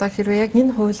яг одоо хэрвээ яг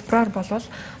энэ хувилбараар болвол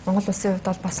Монгол улсын хувьд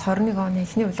бол бас 21 оны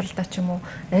эхний улиралдаа ч юм уу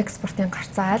экспортын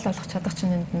гарцаа аль болох чадах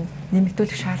чинэнд нь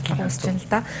нэмэгдүүлэх шаардлага үүсэж байна л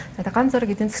да. Тэгээд ганц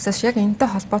зэрэг эдийн засгаас яг энэтэй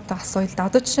холбоотой асууя л да.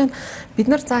 Одоо жишээ нь бид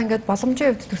нар за ингээд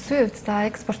боломжийн хувьд төсвийн хувьд за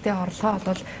экспортын орлогоо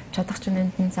бол чадах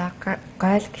чинэнд нь за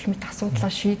гайл гэх мэт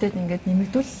асуудлаа шийдээд ингээд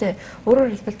нэмэгдүүллээ. Өөрөөр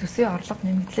хэлбэл төсвийн орлого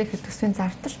нэмэгдлээ гэхэд төсвийн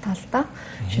зардал талдаа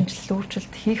шинжилэл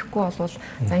өөрчлөлт хийхгүй болвол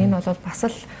за энэ бол бас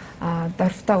л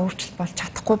дорвтой өөрчлөлт болж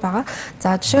чадахгүй байгаа.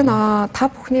 За жишээ нь та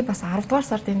бүхний бас 10 дугаар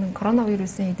сард энэ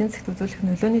коронавирусын эдийн засгт үзүүлэх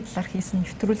нөлөөний талаар хийсэн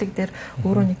нэвтрүүлэг дээр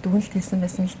өөрөө нэг дүгнэлт хийсэн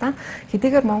байсан л да.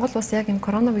 Хэдийгээр Монгол улс яг энэ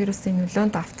коронавирусын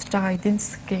нөлөөнд автж байгаа эдийн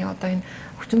засгийн одоо энэ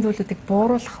хүчин зүйлүүдийг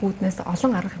бууруулах үүднээс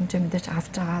олон арга хэмжээ мэдээж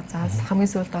авч байгаа. За хамгийн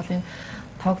сүүлд бол энэ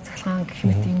тоог цахилгаан гэх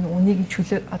мэт энэ үнийг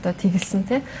чөлөө одоо тэгэлсэн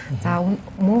тий. За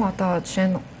мөн одоо жишээ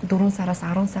нь 4 сараас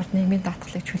 10 сард нийгмийн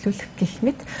даатгалыг чөлөөлөх гэх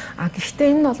мэт.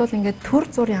 Гэхдээ энэ нь бол ингээд төр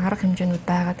зургийн арга хэмжээнүүд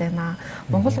байгаад байна.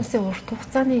 Монгол улсын урт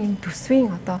хугацааны энэ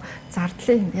төсвийн одоо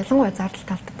зардлын ялангуяа зардал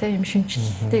талд тий юм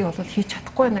шинжилтийг бол хийж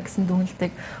чадахгүй байна гэсэн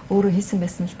дүгнэлтийг өөрөө хийсэн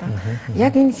байсан л да.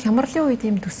 Яг энэ хямралын үед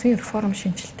ийм төсвийн реформ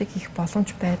шинжилтийг хийх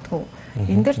боломж байдгүй.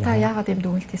 Энэ дээр та яагаад ийм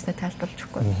дүгнэлт хийснэ тайлбарлаж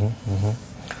өгөхгүй.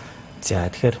 За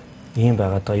тэгэхээр ийм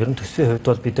байгаад байгаа. Ер нь төсвийн хувьд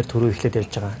бол бид нар түрүү эхлээд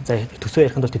ярьж байгаа. За төсөө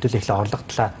ярихын тулд хэдүүлээ эхлээ орлого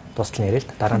талаа дуустал нэрэл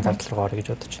дараа нь зардал руу орё гэж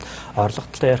бодож байна. Орлого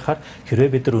талаа ярихаар хэрвээ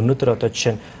бид нар өнөөдөр одоо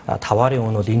жишээ нь товарын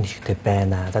үн бол энэ хэрэгтэй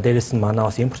байна. За дээрэс нь манай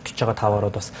бас импортлж байгаа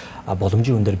товарууд бас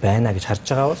боломжийн үн дээр байна гэж харж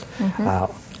байгаа бол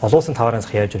олон улсын товарын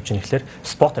зах яаж явж байгаа гэхээр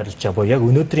спот арилж байгаа буюу яг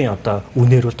өнөөдрийн одоо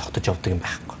үнээр бол тогтож явдаг юм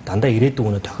байхгүй. Дандаа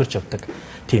ирээдүйн үнэ тохирж явдаг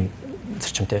тийм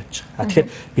зарчимтай явж байгаа. Тэгэхээр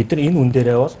бид нар энэ үн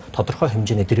дээрээ бол тодорхой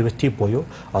хэмжээний дериватив буюу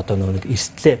одоо нэг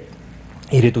эрсдлээ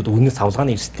ирээдүйд үнээс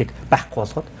авалгааны эрсдлийг байхгүй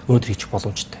болгоод өнөөдөр хийчих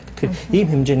боломжтой. Тэгэхээр ийм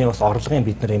хэмжээний бас орлогын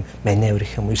бид нар ийм маневр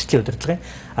их юм эрсдлийн удирдлагын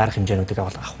арга хэмжээнүүдийг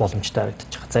авах боломжтой харагдаж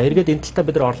байгаа. За эргээд энэ талдаа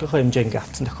бид нар орлогынхоо хэмжээ ингээ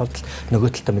авсан тохиолдолд нөгөө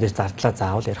талдаа мэдээж зардлаа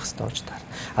заавал ярих хэрэгтэй болж таар.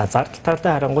 Зардал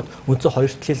талдаа харангууд үндсэн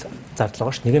хоёр төрлийн зардал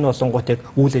байгаа ш. Нэг нь болонгууд яг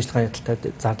үйл ажиллагааны талтай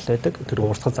зардал байдаг. Тэр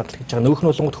урсгал зардал гэж байгаа. Нөгөөх нь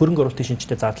болонгууд хөрөнгө оруулалтын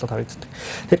шинжтэй зардлууд харагддаг.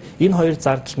 Тэгэхээр энэ хоёр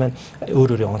зардал маань өөр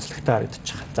өөрийн онцлогтой харагдаж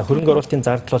байгаа. За хөрөнгө оруулалтын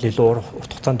зардал бол илүү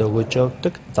урт хугацаанд өгөөж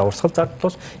явдаг. За урсгал зардал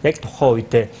бол яг тухайн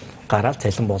үедээ гараад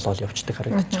цалин болоод явждаг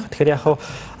харагдаж байгаа. Тэгэхээр яг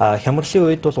хямралын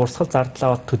үед бол урсгал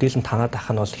зардлаа төдийлөн танаад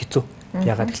авах нь бол хэцүү.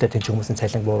 Ягаад гэвэл тэнд хүмүүсийн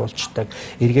цалин бууруулцдаг.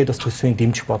 Эргээд бас төсвийн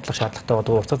дэмжих бодлого шаардлагатай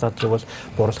байдаг. Урсгал зардлыг бол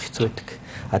бууруулах хэцүү байдаг.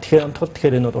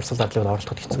 Тэгэхээр энэ урсгал зардлыг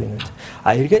оруулахад хэцүү юм байна.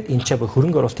 Эргээд энэ ч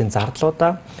хөрөнгө оруулалтын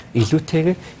зардлуудаа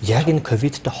илүүтэйгээр яг энэ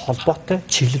ковидтэй холбоотой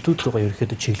чиглэлүүд рүүгээ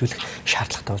ерөөхдөө чиглүүлэх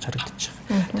шаардлагатай болж харагдаж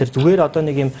байгаа. Тэр зүгээр одоо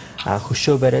нэг юм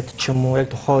хөшөө бариад ч юм уу яг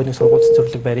тухайн үеийн сургууль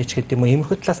цэцэрлэг барьж гэдэг юм уу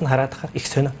иймэрхүү талаас нь хараад хахаар их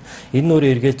сонио. Энэ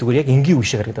өөрөө эргээд зүгээр яг энгийн үе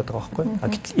шиг харагдаад байгаа байхгүй.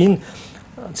 Гэтэл энэ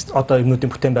одоо юмнуудын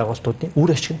бүтээн байгуулалтуудын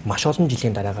үр ашиг нь маш олон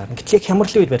жилийн дараа гарна. Гэтэл яг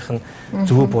хямралын үед барих нь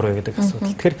зөв буруу гэдэг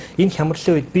асуудал. Тэгэхээр энэ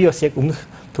хямралын үед би бас яг өмнөх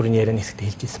төрний ярианы хэсэгт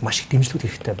хэлж ирсэн маш их дэмжлэгүүд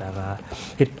хэрэгтэй байгаа.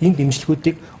 Тэгэхээр энэ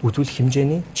дэмжлэгүүдийг үзүүлэх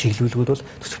хэмжээний чиглүүлгүүд бол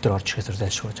төсөвтөр орж ирэхээс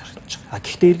зайлшгүй харагдаж байгаа.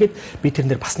 Гэхдээ эргээд би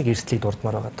тэрнээр бас нэг эрсдлийг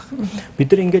дурдмаар байгаа.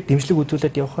 Бид нар ингээд дэмжлэг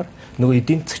үзүүлээд явхаар нөгөө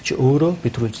эдийн засгч өөрөө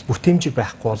бид түрүүлж бүртэмжиг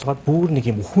байхгүй болгоод бүр нэг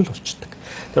юм өхмөл болчихдог.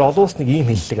 Тэр олон улс нэг ийм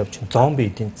хэллэг авч чинь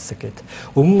зомби эдийн засаг гэдэг.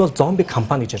 Өмнө нь бол зомби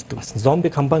компани гэж ярьдаг байсан. Зомби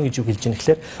компани гэж юу хэлж ийм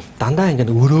гэхээр дандаа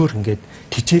ингээд өрөөр ингээд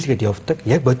тижээлгээд явдаг.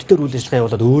 Яг бодитоор үйл ажиллагаа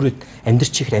явуулаад өөрөө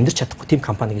амьдрч чадахгүй тийм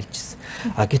компани гэж хэлжсэн.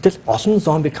 Гэтэл олон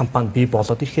зомби компани бий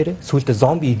болоод ирэхээр сүүлдээ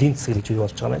зомби эдийн засаг гэж юу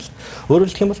болж байгаа юм байна л. Өөрөөр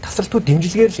хэлэх юм бол тасралтууд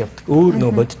дэмжлэгээр л явдаг. Өөр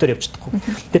нөгөө бодитоор явж чадахгүй.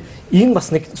 Тэгэхээр энэ бас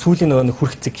нэг сүүлийн нөгөө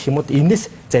хүрхцэг гэх юм уу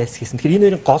энэс зайлсхийсэн. Тэгэхээр энэ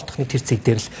хоёрын гол тохны тэр цэг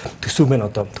дээр л төсөв мэн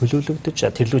одоо төлөөлөгдөж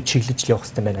тэрлүү чиглэж л явах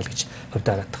хэрэгтэй байна л гэж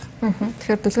хувьдаа гараад байгаа.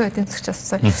 Тэгэхээр дүлгөө эдийн засгч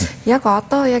асуусан. Яг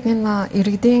одоо яг энэ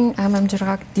иргэдийн ам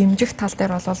амжиргааг дэмжих тал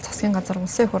дээр бол засгийн газар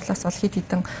улсын хурлаас бол хэд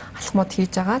хэдэн алхмууд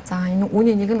хийж байгаа. За энэ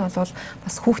үүний нэг нь бол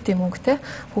бас хүүхдийн мөнгө те.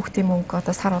 Хүүхдийн мөнгө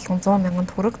одоо сар болгон 100 мянган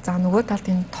төгрөг. За нөгөө талд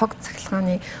энэ тог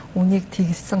цахилгааны үнийг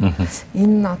тэглэсэн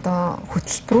энэ одоо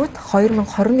хөтөлбөрүүд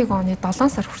 2021 оны 7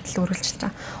 сар хүртэл үргэлжилж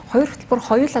байгаа. Хоёр хөтөлбөр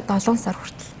хоёулаа 7 сар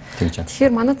хүртэл. Тэгэхээр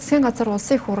манай засгийн газар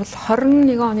улсын хурал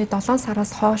 21 оны 7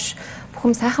 сараас хойш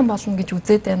бүхэн сайхан болно гэж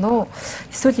үзээд байна уу?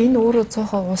 Эсвэл энэ өөрөө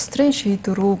цоохоо улс төрийн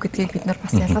шийдвэр үү гэдгийг бид нар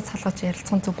бас ялгаж салгаж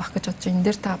ярилцсан зүг бах гэж бодож энэ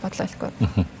дээр та бодлоо хэлэхгүй.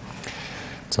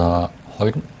 За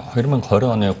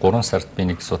 2020 оны 3 сард би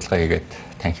нэг судалгаа хийгээд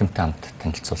танхимтай хамт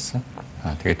танилцуулсан.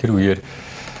 Тэгээд тэр үеэр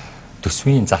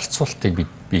төсвийн зарцуулалтыг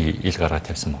би ил гаргаад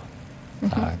тавьсан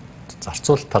байна.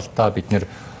 Зарцуулалт талдаа бид нэр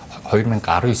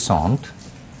 2019 онд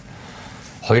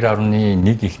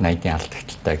 2.1 их найдын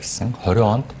алдагдaltaй гэсэн. 20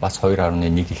 онд бас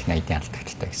 2.1 их найдын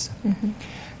алдагдaltaй гэсэн.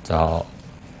 За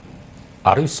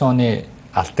 19 оны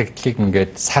алдагдлыг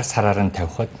ингээд сар сараар нь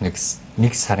тавихад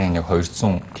нэг сарын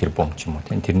 200 тэрбум ч юм уу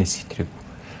тийм тэрнээс хэтрэг.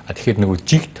 Тэгэхээр нөгөө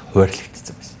жигт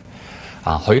хуваарлагдсан байсан.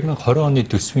 2020 оны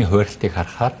төсвийн хуваарлтыг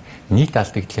харахаар нийт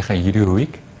алдагдлынхаа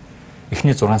 90%-ийг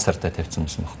эхний 6 сарда тавьсан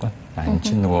байсан байхгүй. Энэ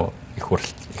чинь нөгөө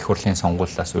их хурлын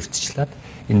сонгуулиас урьдчилаад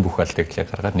энэ бүх алдагдлыг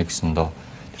гаргаад нэгсэндөө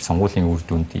тэр сонгуулийн үр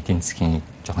дүнд эдийн засгийн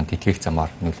жоохон тэтгэх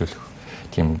замаар нөлөөлөх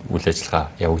тийм үйл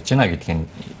ажиллагаа явагдаж байна гэдгийг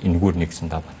энэгээр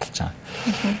нэгсэндээ баталж байгаа.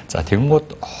 За тэгэнгүүт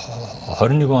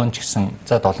 21 он ч гэсэн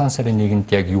за 7 сарын 1-нд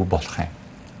яг юу болох юм?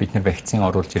 Бид нар вакцин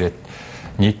оруулж ирээд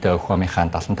нийт өхөөмийнхаа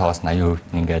 75-аас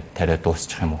 80% нь ингээд тариа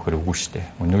дуусчих юм өгөхөр үгүй шүү дээ.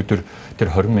 Өнөөдөр тэр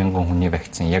 20 мянган хүний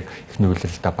вакцин яг эхний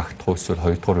үйлрэлдээ багтах уу эсвэл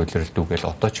хоёрдугаар үйлрэлд үгээл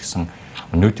одоо ч гэсэн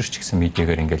өнөөдөр ч гэсэн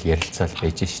мэдээгээр ингээд ярилцаал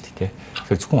байж шүү дээ.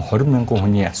 Тэгэхээр зөвхөн 20 мянган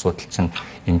хүний асуудал чинь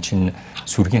энэ чинь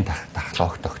сүргийн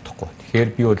дархлааг тогтохгүй. Тэгэхээр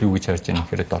би бол юу гэж харж байна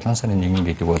гэхээр 7 сарын 1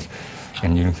 гэдэг бол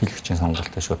энэ ерөнхийлөгчийн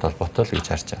сонголттой шууд холбоотой л гэж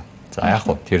харж байгаа. За яг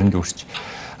хөө тэрэнд үрч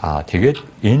тэгээд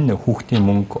энэ хүүхдийн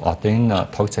мөнгө одоо энэ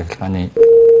тог цахилгааны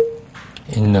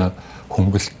энэ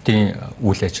хөнгөлөлтийн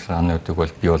үйл ажиллагаануудыг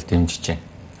бол би бол дэмжиж байна.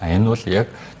 Энэ бол яг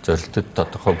зорилтод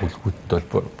тодорхой бүлгүүдэд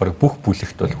бол бүх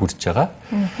бүлэгт бол хүрж байгаа.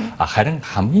 Харин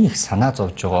хамгийн их санаа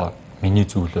зовж байгаа миний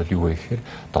зүйл бол юу вэ гэхээр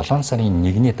 7 сарын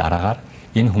 1-ний дараагаар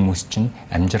энэ хүмүүс чинь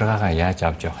амжиргаагаа яаж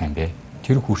авч явах юм бэ?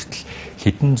 Тэр хүртэл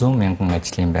хэдэн 100 мянган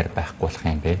ажлын байр байхгүй болох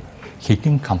юм бэ?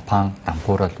 Хэдэн компани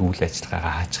дампуурал үйл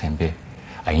ажиллагаагаа хаачих юм бэ?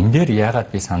 Энэ дээр яагаад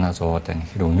би санаа зовоод байна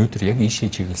гэхээр өнөөдөр яг ийшээ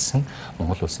чиглэсэн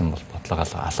Монгол улсын бол бодлого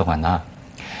алга байна.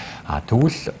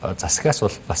 Тэгвэл засгаас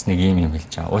бол бас нэг юм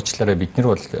хэлж байгаа. Уучлаарай бид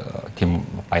нар бол тийм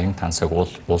баян тансаг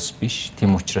улс биш.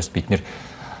 Тийм учраас бид нар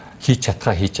хийж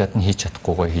чадхаа хийж чадна, хийж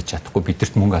чадахгүйгаа хийж чадахгүй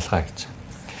бидэрт мөнгө алгаа гэж.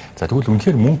 За тэгвэл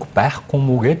үнэхээр мөнгө байхгүй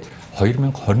мүү гэд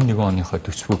 2021 оныхоо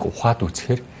төсвийг ухаад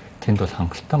үзэхээр тэнд бол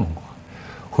хангалттай мөнгө.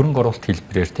 Хөрөнгө оруулалт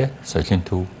хэлбэрээр те соёлын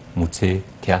төв, музей,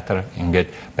 театр ингээд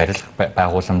барилга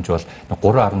байгууламж бол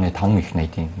 3.5 их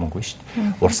найдын мөнгө шүү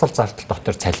дээ. Урсгал зардал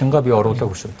дотор цалингаа би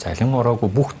оруулаагүй шүү. Цалин ороогүй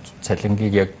бүх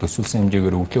цалингийг яг төсвөлсөн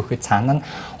хэмжээгээр өглөөхэд цаана нь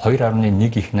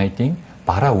 2.1 их найдын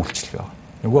бараа үйлчлэг байна.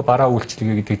 Нөгөө бараа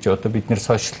үйлчлэгээ гэдэг чинь одоо бид нэр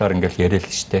сошиалаар ингээд яриа л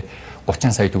шүү дээ.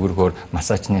 30 сая төгрөгөөр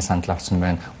массажны сандал авсан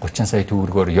байна. 30 сая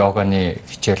төгрөгөөр йоганы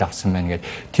хичээл авсан байна гэдэг.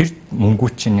 Тэр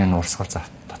мөнгүүд чинь энэ урсгал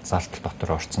зардал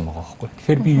дотор орсон байгаа байхгүй.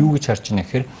 Тэгэхээр би юу гэж харж байна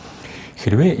гэхээр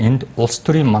хэрвээ энд улс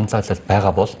төрийн манлайлал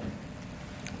байгаа бол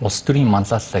улс төрийн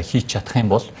манлайлалаа хийж чадах юм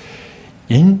бол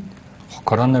энэ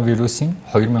коронавирусын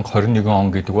 2021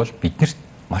 он гэдэг бол биднэрт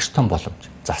маш том боломж.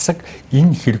 Засаг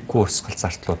энэ хэрэггүй урсгал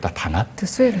зардлуудаа танаад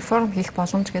төсвийн реформ хийх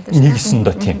боломж гэдэг чинь нэгсэн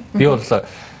доо тийм. Би бол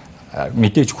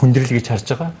мэдээж хүндрэл гэж харж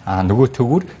байгаа. Нөгөө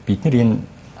төгөр бид нар энэ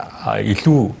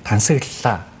илүү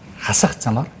тансаглалаа хасах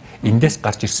замаар эндээс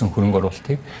гарч ирсэн хөрөнгө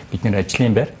оруулалтыг бид нэр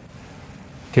ажлын байр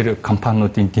тэр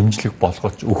компаниудын дэмжлэг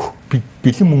болгож өгөх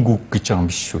бэлэн мөнгө өгөх гэж байгаа юм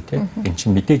биш шүү те. Энэ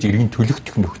чинь мэдээж иргэн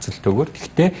төлөгдөх нөхцөлтөөр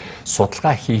гэхдээ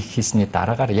судалгаа хийхээсний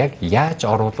дараагаар яг яаж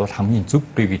оруулах хамгийн зөв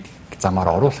бэ гэдэг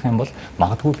замаар оруулах юм бол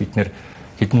магадгүй бид нэр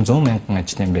хэдэн 100 мянган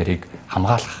ажлын байрыг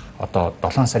хамгаалах одоо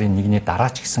 7 сарын 1-ний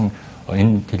дараа ч гэсэн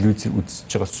энэ телевиз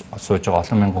үзэж байгаа сууж байгаа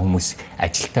олон мянган хүмүүс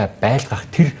ажилдаа байлгах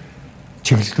тэр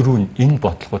чиглэл рүү энэ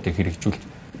бодлогоодыг хэрэгжүүлж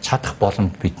чадах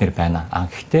боломж биднэр байна.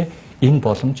 Гэхдээ энэ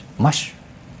боломж маш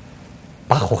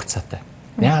бага хугацаатай.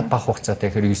 Яагаад бага хугацаатай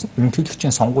гэхээр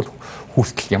ерөнхийлөгчийн сонгуул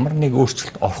хүртэл ямар нэг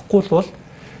өөрчлөлт орохгүй бол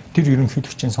тэр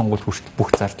ерөнхийлөгчийн сонгуул хүртэл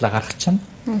бүх зардлаа гаргах чинь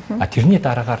тэрний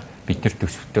дараагаар бид нэр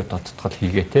төсөвтөө тодтгол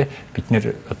хийгээ те бид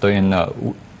нэр одоо энэ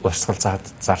урсгал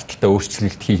зардалтай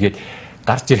өөрчлөлт хийгээд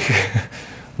гарч ирэх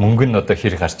мөнгө нь одоо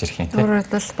хэр гарч ирэх юм те. Өөрөөр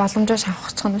хэлбэл боломжоо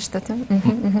шавхчих нь шүү дээ тийм.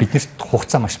 Биднэрт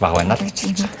хугацаа маш бага байна л гэж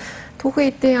хэлж байна.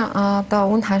 Түүхэн эдийн одоо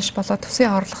үн ханш болоод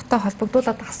төсвийн орлоготой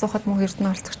холбогдуулаад асуухад мөн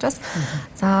эрдэнэ оролцогчоос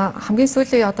за хамгийн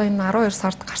сүүлийн одоо энэ 12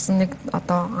 сард гарсан нэг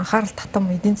одоо анхаарал татам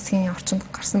эдийн засгийн орчинд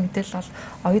гарсан мэдээлэл бол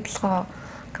оюутлогоо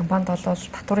компанид бол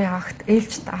татварын акт,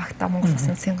 ээлжид акта Монгол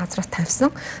Улсын засгийн газраас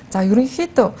тавьсан. За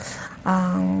ерөнхийдөө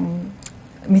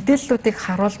мэдээллүүдийг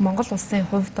харуул Монгол Улсын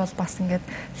хувьд бол бас ингээд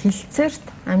хилцээрт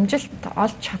амжилт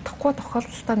олж чадахгүй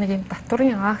тохиолдолтой нэг юм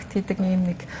татварын акт хийдэг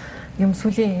нэг юм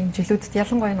сүүлийн жилүүдэд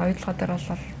ялангуяа энэ оюутлогоо дээр бол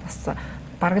бас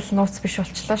бараг л нууц биш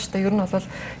болчлаа шүү дээ. Ер нь бол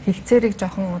хилцээрийг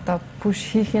жоохон одоо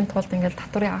пүш хийхийн тулд ингээд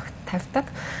татварын акт тавьдаг.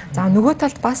 За нөгөө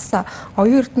талд бас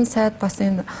оюун эрдэнэ сайд бас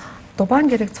энэ Дубайн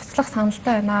гэрээг цуцлах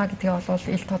саналтай байна гэдгийг бол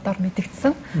ил тодор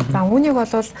мэдгдсэн. За үүнийг бол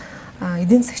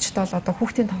эдийн засгчд бол одоо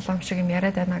хүүхдийн тоглоом шиг юм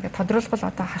яриад байна гэж тодорхойлбол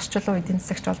одоо харчлуу эдийн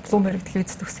засгч бол Bloomberg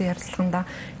телевиз төгсөн ярилцлаганда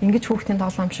ингэж хүүхдийн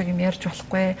тоглоом шиг юм ярьж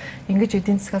болохгүй, ингэж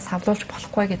эдийн засгаас савлуулж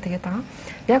болохгүй гэдэг байгаа.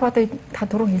 Яг одоо та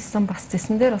түрүү хэлсэн бас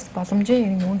зэсэн дээр бас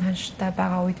боломжийн үн ханштай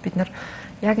байгаа үед бид нар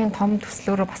яг энэ том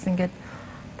төслөөрөө бас ингээд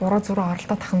буруу зүрэ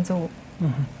оролдоод тахын зөв.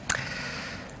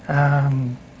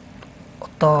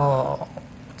 Одоо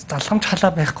залгамж халаа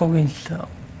байхгүйгийн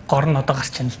гор нь одоо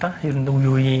гарч байна л да. Ер нь үе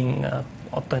үеийн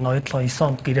одоо энэ оюутлогоо 9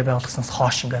 онд гэрээ байгуулснаас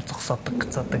хойш ингээд зогсоодог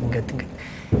ингээд.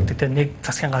 Тэгэхээр нэг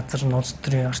засгийн газар нь улс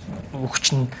төрийн өвч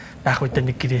нь байх үедээ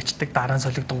нэг гэрээ ячдаг, дараа нь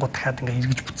солигдонгууд дахиад ингээд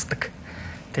эргэж буцдаг.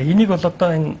 Тэгээ энийг бол одоо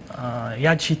энэ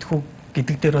яаж шийдэх үү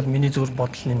гэдэг дээр бол миний зөв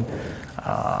бодол нь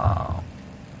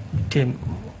тийм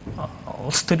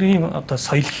улс төрийн одоо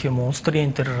соёл гэх юм уу, улс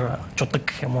төрийн тэр жудаг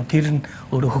гэх юм уу, тэр нь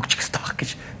өөрөө хөгжих хэрэгтэй байх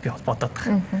гэж би бодоод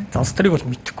байна. За улс төрийг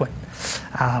бол мэдэхгүй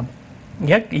байна.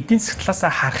 Яг эдийн засгийн талаас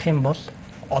харах юм бол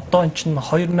одоо эн чинь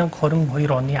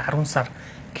 2022 оны 10 сар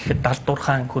гэхэд 70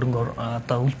 дуурхайн хөрөнгө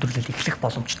одоо үйлдвэрлэл эхлэх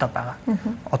боломжтой байгаа.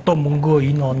 Одоо мөнгөө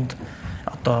энэ онд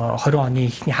одоо 20 оны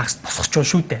эхний хагаст босгочвол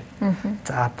шүү дээ.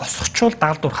 За босгочвол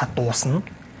 70 дуурхай дуусна.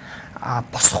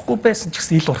 Босгохгүй байсан ч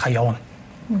гэсэн ил урхаа явна.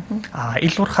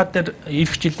 Ил урхаа дээр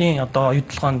эх жилийн одоо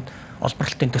оюутлогоонд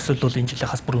олборлолтын төсөл бол энэ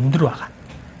жилийнхаас бүр өндөр байгаа.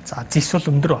 За зис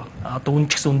бол өндөр байгаа. Одоо үн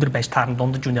ч гэсэн өндөр байж таарна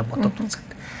дундаж үнэ бодоод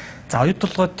үзэхэд. За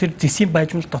оюутлогоо тэр зисийн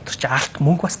байжмал дотор ч алт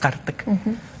мөнгө бас гардаг.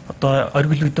 Одоо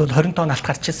оргил үед бол 20 тонн алт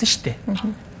гарч ирсэн шүү дээ.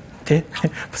 Тэ?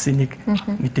 Бас энийг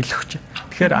мэдээлэл өгч.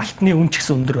 Тэгэхээр алтны үн ч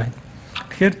гэсэн өндөр байна.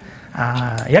 Тэгэхээр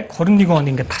яг 21 он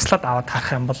ингээд таслаад аваад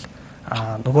харах юм бол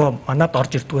нөгөө манад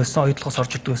орж ирдэг байсан оюутлогоос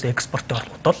орж ирдэг байсан экспортын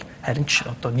орлогот бол харин ч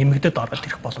одоо нэмэгдээд ороод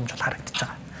ирэх боломж бол харагдаж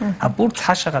байгаа. Бүр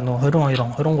цаашаага нөгөө 22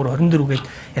 он 23 24 гээд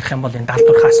ярих юм бол энэ 70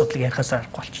 дуурхай асуудлыг ярихаас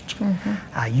аргагүй болчих.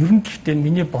 Ер нь гэхдээ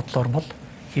миний бодлоор бол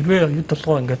хэрвээ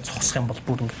оюутлогоо ингээд зогсох юм бол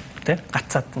бүр ингээд тэ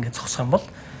гацаад ингээд зогсох юм бол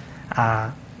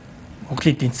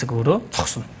Монголын эдийн засаг өөрөө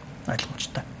зогсно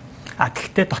ойлгомжтой.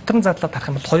 Гэхдээ дотор нь задлаад харах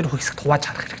юм бол хоёр хэсэгт хувааж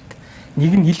харах хэрэгтэй.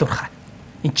 Нэг нь ил урхаа.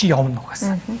 Эн чинь явна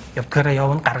угаасаа. Явдгаараа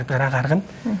явна, гаргадгаараа гаргана,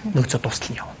 нөгөөцөө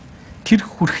дуустал нь явна. Тэр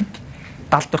хүрэхэд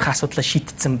 70 дуурхай асуудлаа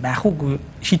шийдсэн байх уугүй,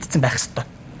 шийдсэн байх ёстой.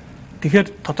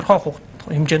 Тэгэхээр тодорхой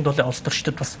хэмжээнд бол улс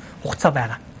төрчдөд бас хугацаа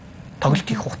байгаа. Тоглолт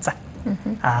хийх хугацаа.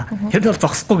 Тэр нь бол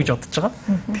зогсохгүй гэж бодож байгаа.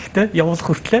 Гэхдээ явуулах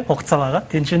хүртлээр хугацаа байгаа.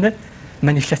 Тэнцэнэ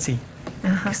манипуляц.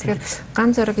 Тэгэхээр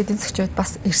ган зориг эдийн засгийн хувьд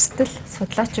бас эрсдэл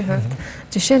судлаачийн хувьд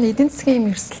жишээ нь эдийн засгийн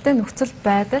юм эрсдэлтэй нөхцөл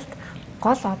байдалд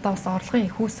гол одоо бас орлогын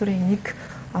их үүсвэрийн нэг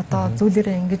одоо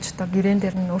зүйлээрээ ингэж одоо гэрээн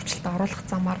дээр нь өөрчлөлт оруулах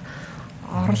замаар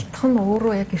оролдох нь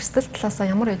өөрөө яг эрсдэл талаасаа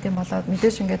ямар эдийн болоод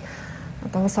мэдээж ингээд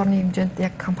одоо улс орны хэмжээнд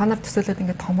яг компаниар төсөөлөд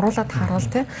ингээд томруулаад харуул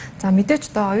тий. За мэдээж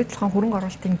одоо оюутлахын хөрөнгө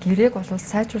оруулалтын гэрээг бол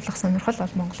сайжруулах сонирхол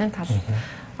бол Монголын тал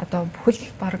одоо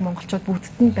бүхэл баг монголчууд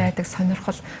бүгдд нь байдаг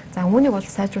сонирхол. За үүнийг бол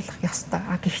сайжруулах ёстой.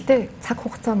 Гэхдээ цаг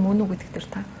хугацаа мөн үү гэдэг дээр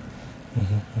та.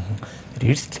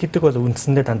 Эрсдэл гэдэг бол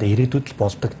үндсэндээ дандаа ирээдүйд л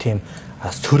болдог тийм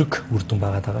сөрөг үр дүн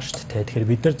байгаа шүү дээ. Тэгэхээр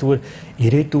бид нар зүгээр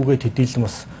ирээдүгээ төдийлөн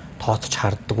бас тооцож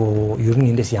харддаг. Ер нь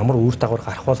эндээс ямар үр дагавар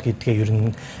гарах бол гэдгээ ер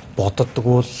нь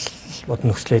боддоггүй л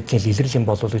нөхцөл байдлын илэрэл юм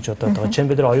болов уу гэж бодоод байгаа. Жишээ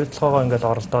нь бид нар оюутлагаа ингээд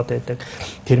оролдоод байдаг.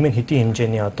 Тэр мэн хэдийн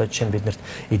хэмжээний одоо жишээ нь биднэрт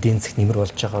эдийн засаг нэмэр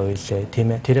болж байгаа үйлээ, тийм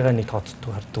ээ. Тэрийг нэг тооцдог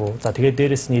хардаг. За тэгээд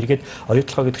дээрэс нь эргээд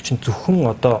оюутлагаа гэдэг чинь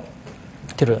зөвхөн одоо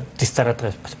тэр зис зараад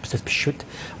байгаа процесс биш шүү дээ.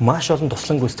 Маш олон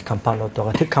туслан гүйцэтгэх компаниуд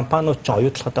байгаа. Тэр компаниуд чинь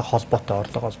оюутлагатай холбоотой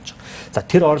орлого олж байгаа. За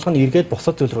тэр орлого нь эргээд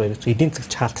бусад зүйл рүү явж эдийн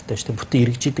засаг хаалттай шүү дээ. Бүтэн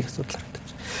эргэжийдэг асуудал харагдаж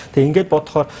байна. Тэгээ ингээд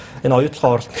бодохоор энэ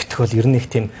оюутлагаа орлого нэгтгэх бол ер нь их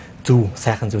тийм зөв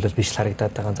сайхан зүйлс биш л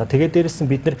харагдаад байгаа. За тэгээд дээрэс нь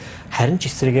бид нар харин ч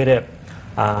эсрэгээр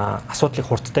асуудлыг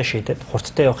хурдтай шийдээд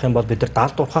хурдтай явах юм бол бид нар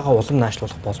даалдуурхаагаа улам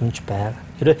наашлуулах боломж байгаа.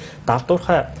 Хэрвээ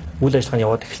даалдуурхаа үйл ажиллагааны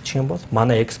яваад эхэлчих юм бол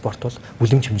манай экспорт бол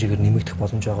үлэмж хэмжээгээр нэмэгдэх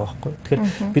боломж байгаа байхгүй.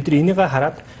 Тэгэхээр бид нар энийгээ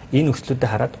хараад энэ нөхцлүүдэд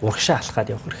хараад урагшаа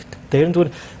алхаад явах хэрэгтэй. Тэр нь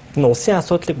зүгээр энэ улсын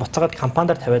асуудлыг буцаагаад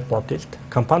компаниар тавиад бодъё л дээ.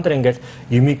 Компаниар ингээл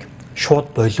юмыг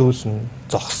шууд болиулна,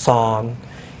 зогсооно,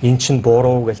 эн чинь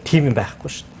буруу гэл тийм юм байхгүй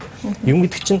шүү. Юм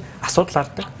гэдэг чинь асуудал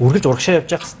гардаг. Үргэлж урагшаа явж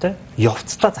явах хэвээр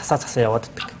явцдаа засаа яваад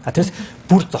байдаг. Тэрс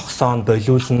бүр зогсоон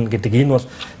болиулна гэдэг энэ бол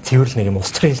цэвэрлэл нэг юм улс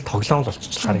төрийн тоглоом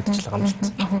болчихж харагдаж байгаа юм л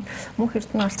та. Мөнх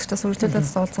эрдэнэ оролцогчдоос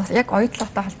үргэлжлүүлээд уулзах. Яг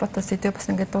оюутлоготой холбоотой сэдв бас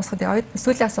ингээд дуусгаад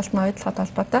сүүлийн асуулт нь оюутлоготой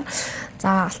холбоотой.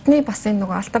 За алтны бас энэ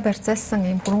нөгөө алтаа барьцаалсан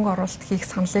ийм хөрөнгө оруулалт хийх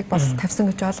саналыг бол тавьсан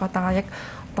гэж ойлгоод байгаа. Яг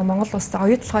одоо Монгол улсад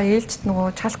оюутлогоо ээлжид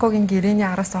нөгөө Чалкогийн гэрээний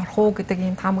араас орох уу гэдэг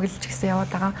ийм таамаглаж гисэн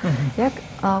яваад байгаа. Яг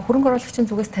хөрөнгө оруулагчийн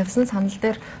зүгээс тавьсан санал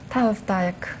дээр та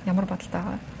хувьдаа яг ямар бодолтой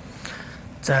байгаа вэ?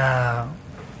 За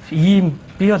ийм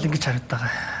би бол ингэж хараад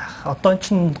байгаа. Одоо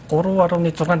чинь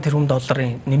 3.6 тэрбум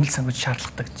долларын нэмэлт сан гэж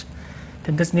шаардлагатай гэж.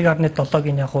 Тэндээс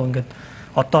 1.7-гийн яг хуу ингээд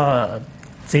одоо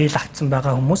зээл авцсан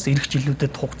байгаа хүмүүс эх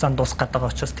жилүүдэд хугацаанд дуусах гэдэг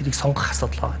учраас тэрийг сонгох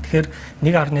асуудал байгаа. Тэгэхээр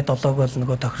 1.7-г бол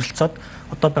нөгөө тохиролцоод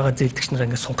одоо байгаа зээлдэгч нар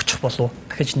ингээд сунгах болов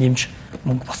дахиж нэмж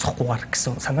мөнгө босгохгүйгээр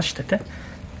гэсэн санаа шүү дээ.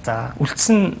 За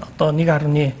үлдсэн одоо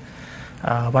 1.2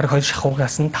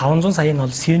 шахуугаас нь 500 сая нь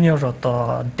бол senior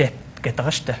одоо debt гэдэг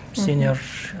байгаа шүү дээ. Senior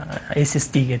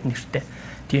SSD гэдэг нэртэй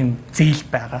тийм зээл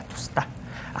байгаа тусдаа.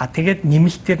 Тэгээд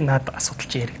нэмэлтээр над асуудал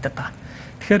чи яригадаад байгаа.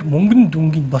 Тэгэхээр мөнгөн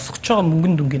дүнгийн босгож байгаа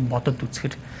мөнгөн дүнгийн бодод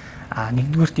үзэхэр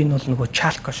нэгдүгürt энэ бол нөгөө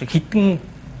Чалко шиг хэдэн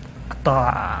одоо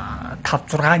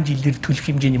 5-6 жилээр төлөх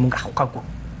хэмжээний мөнгө авах гаагүй.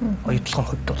 Оюутлахын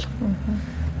хувьд бол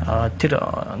тэр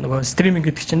нөгөө стриминг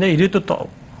гэдэг чинь ирээдүйд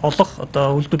олох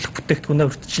одоо үйлдвэрлэх бүтээгдэхүүнээ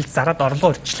урьдчилж зараад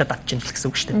орлого урьдчилаад авч ийн гэсэн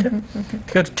үг шүү дээ.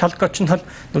 Тэгэхээр Чалко ч нь бол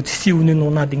нөгөө зэсийн үнийн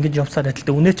унаад ингэж явсаар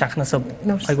байтал үнэ ч анханасаа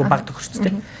айгу баг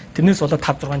төгсчтэй. Тэрнээс болоод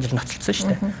 5-6 жил ноцолцсон шүү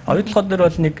дээ. Оюутлогоо дээр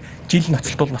бол нэг жил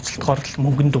ноцолтохоор л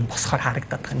мөнгөн дүн босохоор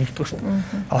харагдаад байгаа нэгдүгээр.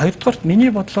 Хоёрдугаар миний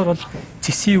бодлоор бол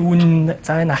зэсийн үн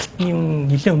за энэ алтны үн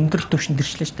нэлээд өндөр түвшинд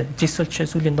ирчлээ шүү дээ. Зэс бол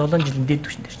жишээ сүүлийн 7 жилийн дээд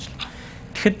түвшинд ирчлээ.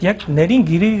 Тэгэхэд яг нарийн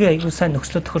гэрээгээ айгу сайн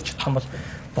нөхцлөө тохирч чадах юм бол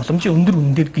боломжийн өндөр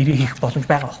үн дээр гэрээ хийх боломж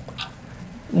байгаа байхгүй.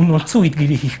 Үн унтсан үед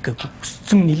гэрээ хийх гээгүй.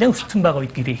 Нэлээд өссөн байгаа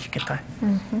үед гэрээ хийх гэдэг.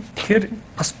 Тэгэхээр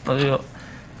бас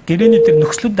гэрээний дээр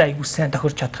нөхцлүүд айгуу сайн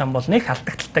тохирч чадах юм бол нэг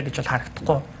алдагдaltaй гэж бол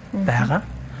харагдахгүй байгаа.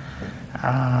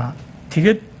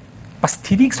 Тэгээд бас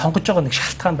тэрийг сонгож байгаа нэг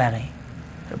шалтгаан байгаа юм.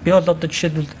 Би бол одоо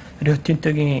жишээлбэл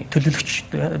Риотинтогийн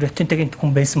төлөөлөгч Риотинтогийн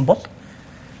хүн байсан бол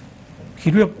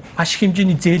хэрвээ маш их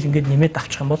хэмжээний зээл ингээд нэмээд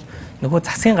авчих юм бол нөгөө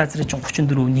засгийн газрын чинь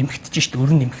 34% нэмэгдэж шүү дээ,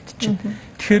 өрн нэмэгдэж чинь.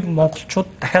 Тэгэхээр монголчууд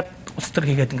дахиад улс төр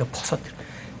хийгээд ингээд босоод.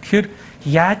 Тэгэхээр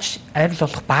яаж арил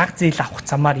болох баг зээл авах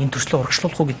замаар энэ төслөө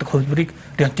урагшлуулах уу гэдэг хөлбөрийг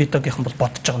Риотинтогийнхан бол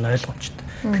бодож байгаа нь ойлгомжтой.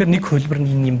 Тэгэхээр нэг хөлбөр нь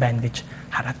энэ юм байна гэж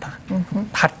хараад байгаа.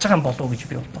 Харж байгаа юм болов уу гэж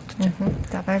би бол бодож байна.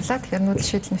 За баярлалаа. Тэгэхээр нүүдэл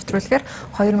шийдэл нэвтрүүлгээр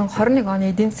 2021 оны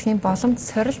эдийн засгийн боломж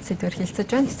сорилт сэдвээр хилцэж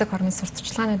байна. Хэсэг хорны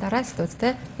сурталчилгааны дараа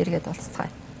студидтэй эргээд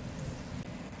уулзцгаая.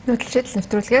 Нүүдэлчил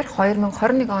нэвтрүүлгээр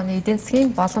 2021 оны эдийн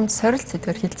засгийн боломж сорилт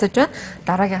сэдвээр хилцэж байна.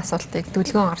 Дараагийн асуултыг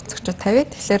дүлгэн орцогчод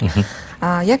тавиад. Тэгэхээр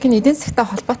яг энэ эдийн засгтай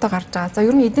холбоотой гарч байгаа. За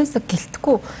ер нь эдийн засаг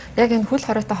гэлтэхгүй яг энэ хөл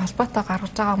хориотой холбоотой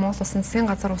гаргаж байгаа Монгол Улсын засгийн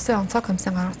газар Улсын онцгой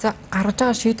комиссын гаргаж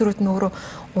байгаа шийдвэрүүд нь өөрөө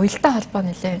уялдаа холбоо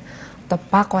нэлээ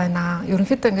баг байна.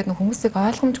 Ерөнхийдөө ингээд хүмүүсийг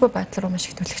ойлгомжгүй байдлаар маш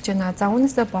их түлхэж байна. За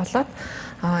үүнээсээ болоод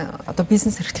одоо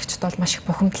бизнес эрхлэгчид бол маш их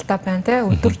бухимдалтай байна те.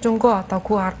 Өдөржингөө одоо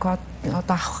QR код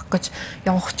одоо авах гэж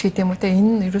явах ч гэдэм үү те.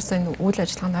 Энэ нь ерөөсөө энэ үйл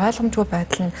ажиллагаанд ойлгомжгүй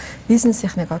байдал нь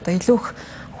бизнесийнхнийг одоо илүү их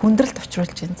хүндрэлт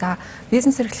учруулж байна. За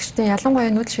бизнес эрхлэгчдийн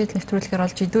ялангуяа нүүдэл шийдэл нэвтрүүлгээр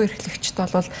болж идүү эрхлэгчд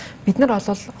бол бид нар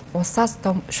бол улсаас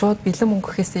шууд бэлэн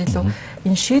мөнгөхөөс илүү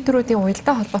энэ шийдвэрүүдийн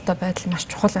уялдаа холбоотой байдал маш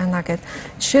чухал байна гэд.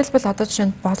 Жишээлбэл одоо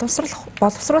жишээ нь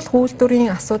боловсруулах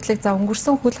үйлдвэрийн асуудлыг за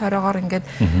өнгөрсөн хөл хоригоор ингээд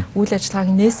үйл ажиллагааг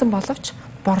нээсэн боловч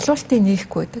борлуулалтыг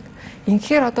нээхгүй байдаг.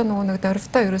 Инхээр одоо нэг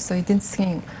дөрвтөө ерөөсөө эдийн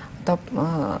засгийн одоо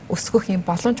өсгөх юм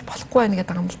боломж болохгүй байна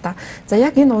гэдэг юм л да. За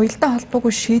яг энэ уялдаа холбоогүй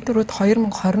шийдвэрүүд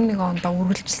 2021 онд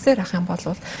үргэлжилсээр ах юм бол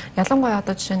ялангуяа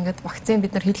одоо жишээ нь ингээд вакцин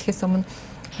бид нар хийлгэхээс өмнө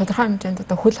тодорхой хэмжээнд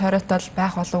одоо хөл хориотой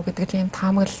байх болов гэдэг тийм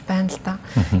таамаглал байна л да.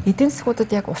 Эдийн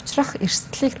засгуудад яг учрах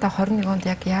эрсдлийг та 21 онд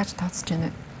яг яаж тооцож байна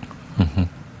вэ?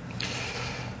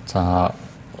 За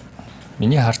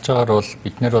миний харж байгаагаар бол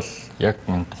бид нэр бол яг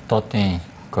дотоодын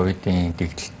ковидын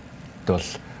дэгдэлт бол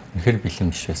үнэхээр бэлэн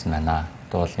биш байсан байна.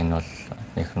 Бол энэ бол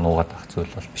нэг нуугаад ах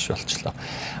зүйл бол биш болчлоо.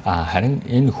 Харин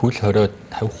энэ хөл хориод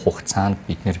тавих хугацаанд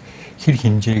бид нэр хэр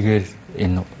хэмжээгээр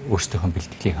энэ өөрсдийнхөө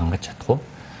бэлтгэлийг хангаж чадах уу?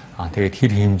 Тэгээд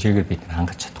хэр хэмжээгээр бид нар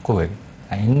хангаж чадахгүй вэ?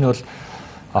 Энэ нь бол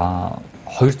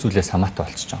хоёр зүйлээс хамаатай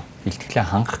болчихж байгаа. Бэлтгэлээ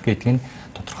хангах гэдэг нь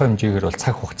тодорхой хэмжээгээр бол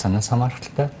цаг хугацаанаас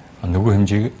хамааралтай.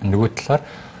 Нөгөө талаар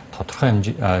тодорхой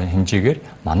хэмжээгээр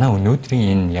манай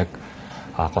өнөөдрийн энэ яг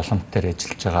голомтоор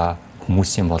ажиллаж байгаа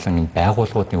хүмүүсийн болон энэ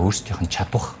байгууллагуудын өөрсдийнх нь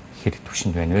чадвах хэрэг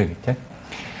түвшинд байна вэ гэх тээ.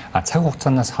 Цаг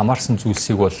хугацаанаас хамаарсан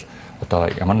зүйлсийг бол одоо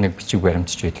ямар нэг бичиг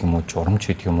баримтч байдаг юм уу, журамч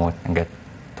байдаг юм уу ингээд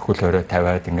төхөл өрөө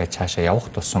тавиад ингээд цаашаа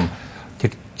явах тусам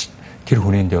тэр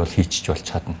хүрээндээ бол хийчих болж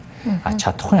чадна.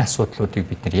 Чадахын асуудлуудыг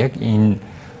бид нар яг энэ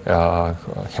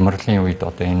хямралын үед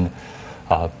одоо энэ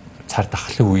цар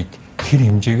тахлын үед тэр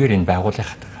хэмжээгээр энэ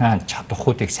байгууллагын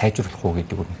чадваруудыг сайжруулах уу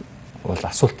гэдэг бол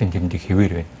асуултын тэмдэг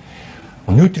хэвээр байна.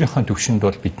 Өнөөдрийнхөө төвшөнд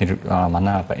бол бид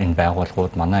манай энэ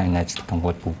байгууллагууд, манай энэ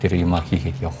ажилтнууд бүгдээрээ юм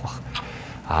хийгээд явах бах.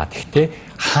 Тэгэхдээ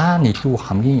хаана илүү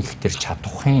хамгийн их тэр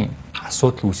чадахын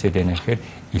асуудал үүсээд байна гэхээр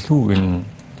илүү энэ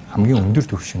хамгийн өндөр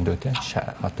төвшөндөө тийм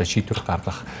одоо шийдвэр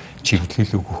гаргах,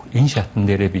 чиглэл өгөх энэ шатн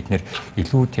дээрээ бид нэр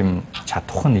илүү тийм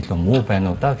чадах нь илүү муу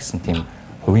байна уу да гэсэн тийм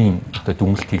хувийн одоо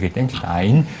дүгнэлт хийгээд байна л да.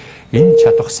 Энэ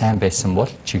чадах сайн байсан бол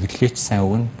чиглэлээч сайн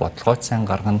өгнө, бодлогооч сайн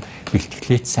гаргана,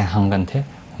 бэлтгэлээч сайн хангана тийм.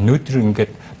 Өнөөдөр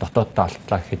ингээд дотооддоо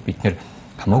алтлаа гэхэд бид нэр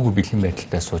хамаагүй бэлэн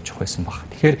байдалтай сууж байсан баг.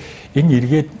 Тэгэхээр энэ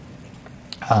эргээд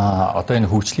одоо энэ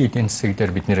хөгжлийн эдийн засаг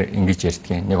дээр бид нэр ингэж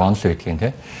ярьдгийн нэг онол байдгийн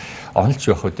тийм. Онолч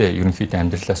байх үү те ерөнхийдөө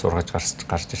амьдралаас ургаж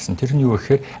гарч ирсэн. Тэр нь юу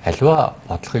гэхээр альва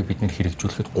бодлогыг бид нэр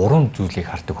хэрэгжүүлэхэд гурван зүйлийг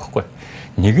хардаг байхгүй.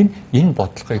 Нэг нь энэ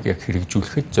бодлогыг яг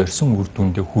хэрэгжүүлэхэд зорьсон үр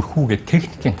дүндээ хүрэх үү гэх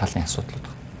техникийн талын асуудлууд.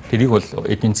 Тэрийг бол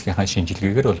эдийн засгийнхаа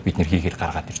шинжилгээгээр бол бид нэр хийгээд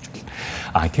гаргаад ирж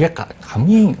байна. Тэгээ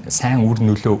хамгийн сайн үр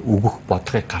нөлөө өгөх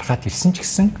бодлогыг гаргаад ирсэн ч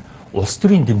гэсэн улс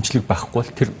төрийн дэмжлэг байхгүй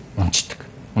бол тэр унцдаг.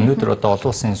 Өнөөдөр одоо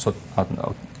олон улсын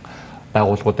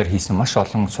байгууллагуудаар хийсэн маш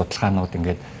олон судалгаанууд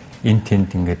ингээд энэ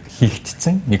тэнд ингээд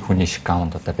хийгдсэн нэг хүний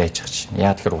аккаунт одоо байж байгаа чинь.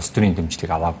 Яа тэгэхээр улс төрийн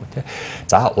дэмжлэг аваагүй те.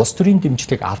 За улс төрийн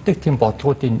дэмжлэг авдаг тийм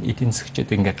бодлогуудын эдийн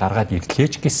засгчид ингээд гаргаад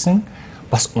ирлээч гэсэн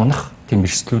бас унах тийм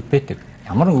эрсдлүүд байдаг.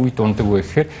 Ямар үед ундаг вэ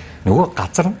гэхээр нөгөө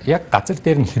газар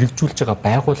дээр нь хэрэгжүүлж байгаа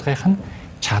байгууллагын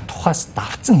чадхаас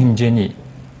давцсан хэмжээний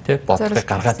тэ бодлогыг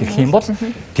гаргаад ирэх юм бол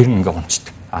тэр нь ингээ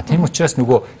унцдаг. Тийм учраас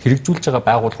нөгөө хэрэгжүүлж байгаа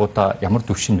байгууллагуудаа ямар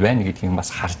төвшөнд байна гэдгийг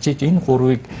бас харж иж энэ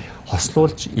гурвыг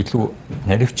хослуулж илүү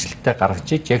наривчлалтай гаргаж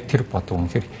иж яг тэр бодлого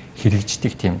үнэхээр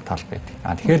хэрэгждэг тийм тал байдаг.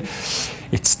 Тэгэхээр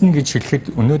эцэст нь гэж хэлэхэд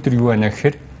өнөөдөр юу байна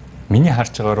гэхээр миний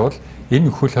харж байгаагаар бол энэ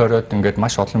хөл хоройд ингээд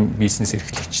маш олон бизнес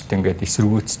эрхлэгчид ингээд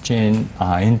эсэргүүцэж гин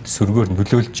энд сөргөөр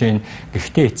нөлөөлж гин.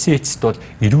 Гэхдээ эцэст бол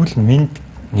эрүүл мэнд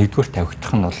нэгдүгээр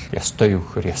тавигдах нь бол ёстой юу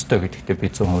гэхээр ёстой гэдэгтээ би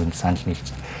 100% санал нийлж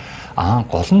байна.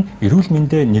 Гол нь эрүүл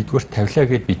мэндээ нэгдүгээр тавилаа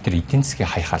гэд бид нар эдийн засгийн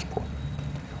хайхаалбгүй.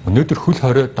 Өнөөдөр хөл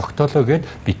хорой тогтоолоо гэд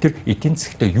бид нар эдийн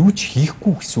засгтаа юу ч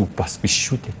хийхгүй гэсэн үг бас биш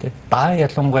шүү дээ. Да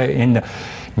ялангуяа энэ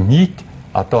нийт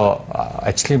одоо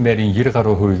ажлын байрын 90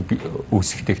 гаруй хувийг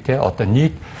үүсгдэг те одоо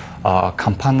нийт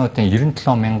компаниудын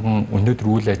 97 мянган өнөөдөр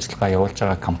үйл ажиллагаа явуулж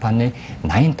байгаа компани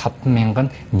 85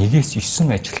 мянган 1-9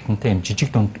 ажилтнтай юм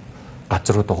жижиг дунд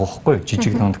газрууд байгаа байхгүй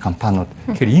жижиг дунд компаниуд.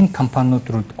 Тэгэхээр энэ компаниуд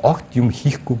руу огт юм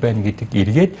хийхгүй байна гэдэг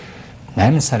эргээд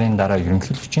 8 сарын дараа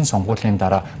ерөнхийлөгчийн сонгуулийн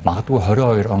дараа магадгүй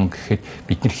 22 он гэхэд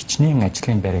бид нар хичнээн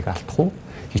ажлын байрыг алдах уу?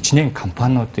 Хичнээн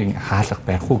компаниудын хаалга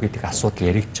барих уу гэдэг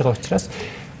асуудал яригдж байгаа учраас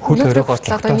хөл хоригоор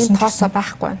тогтоосон тооцоо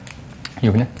байхгүй байна.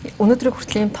 Юу гэнэ? Өнөөдрийн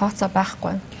хүртэл ийм тооцоо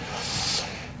байхгүй байна.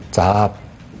 За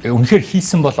үнэхээр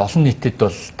хийсэн бол олон нийтэд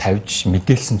бол тавьж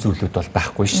мэдээлсэн зүйлүүд бол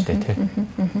байхгүй шүү дээ тий.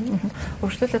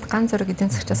 Өөрчлөлт ганц зэрэг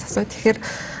эдийн засгчаас асуу. Тэгэхээр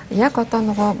яг одоо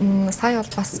нөгөө сая бол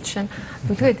бас жишээ нь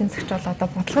бүлгийн эдийн засгч бол одоо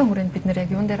бодлогын хүрээнд бид нэр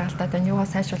яг юун дээр алдаад байна, юугаа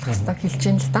сайжруулах хэрэгтэй хэлж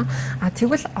байна л да.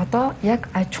 Тэгвэл одоо яг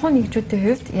аж ахуй нэгжүүдийн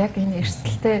хувьд яг энэ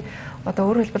эрсдэлтэй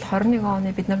одоо өөрөөр хэлбэл 21 оны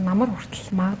бид нар намар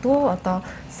хүртэл магадгүй одоо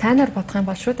сайнаар бодох юм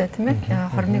бол шүү дээ тийм ээ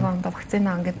 21 онд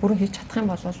вакцина ингээд бүрэн хийж чадах юм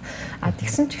бол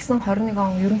тэгсэн ч гэсэн 21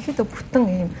 он ерөнхийдөө бүтэн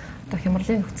ийм одоо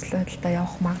хямралын нөхцөл байдалтай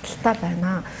явах магадaltaй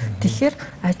байна. Тэгэхээр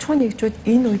аж ахуй нэгжүүд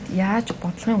энэ үед яаж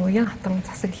бодлогын уян хатан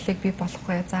засаглалыг бий болгох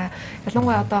вэ? За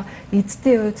ялангуяа одоо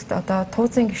эзэдийн үед одоо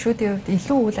туузын гишүүдийн үед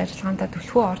илүү үйл ажиллагаанд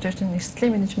төлөвлөгөө орж ирж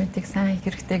эрсдлийн менежментийг сайн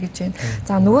хийх хэрэгтэй гэж байна.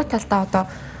 За нөгөө талдаа одоо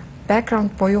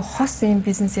бэкграунд буюу хос ийм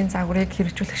бизнесийн загварыг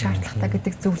хэрэгжүүлэх шаардлагатай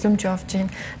гэдэг зөвлөмж явж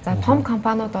байна. За том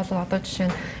компаниуд бол одоо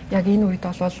жишээ нь яг энэ үед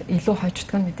бол илүү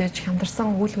хожигдох нь мэдээж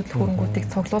хямдарсан үйл хөдлөлт хөрөнгүүдийг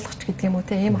цуглуулах ч гэдэг юм уу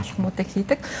тийм ийм алхмуудыг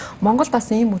хийдэг. Монголд бас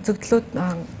ийм үзэгдлүүд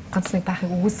ганц нэг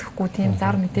байхыг үүсэхгүй тийм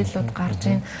зар мэдээллүүд гарч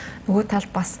ийн. Нөгөө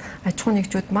талд бас аж ахуй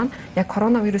нэгжүүд маань яг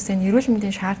коронавирусын эрүүл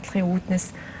мэндийн шаардлагын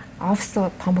үүднээс офис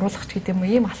томруулах ч гэдэг юм уу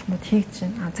ийм алхмууд хийж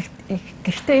байна.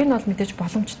 Гэхдээ энэ бол мэдээж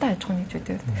боломжтой аж ахуй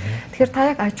нэгжүүд. Тэгэхээр та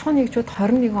яг аж ахуй нэгжүүд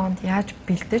 21 онд яаж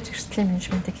бэлдэж эрсдлийн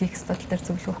менежментийг хийх ёстой дээр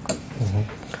зөвлөх вэ?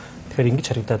 Тэгэхээр ингэж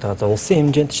харагдаад байгаа. За улсын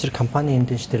хэмжээнд ч компани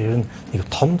хэмжээнд ч ер нь нэг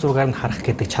том зургаар нь харах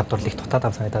гэдэг чадвар их дутаад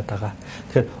ам санагдаад байгаа.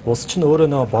 Тэгэхээр улс чинь өөрөө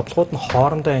нөө бодлогууд нь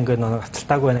хоорондоо ингээд нэг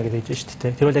хацалтаагүй байна гэж хэлж шүү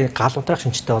дээ. Тэр бол яг гал унтраах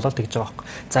шинжтэй болоод тэгж байгаа байхгүй.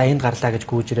 За энд гарлаа гэж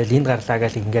гүйж ирэл энд гарлаа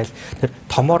гэж ингээл тэр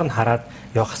томоор нь хараад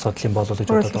явах асуудал юм болов уу гэж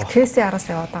бодоод байгаа. Кейсийн араас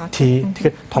яваад байгаа. Тийм.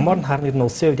 Тэгэхээр томоор нь харна гэдэг нь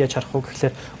улсын хувьд яаж харах вэ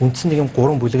гэхээр үндсэн нэг юм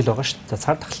 3 бүлэг л байгаа шүү дээ. За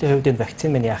цар тахлын хувьд энэ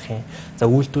вакцин мэн яах юм? За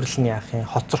үйлдвэрлэл нь яах юм?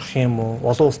 Хоцрох юм уу?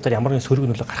 Олон улс төр ямар нэгэн сөрөг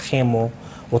нөлөө гарах юм уу?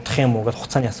 Удах юм уу гэж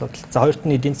хугацааны асуудал. За хоёрт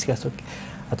нь эдийн засгийн асуудал.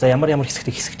 За ямар хэсэгт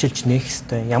хэсэгчилж нээх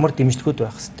хэвтэй, ямар дэмжлэгүүд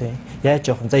байх хэвтэй.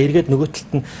 Яаж явах вэ? За эргээд нөгөө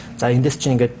талд нь за эндээс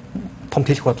чинь ингээд том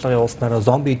хэлэх бодлогын уулснараа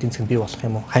зомби эдийн засаг бий болох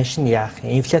юм уу? Ханшин яах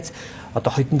юм? Инфляц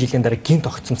одоо хэдэн жилийн дараа гинт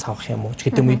огцом савах юм уу? Ч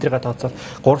гэдэг юм эдрийг тооцоод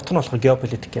гурав дахь нь болохоор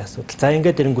геополитикийн асуудал. За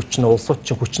ингээд эрэнгүүт чинь улсууд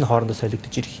чинь хүчин хоорондоо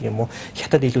солигдож ирэх юм уу?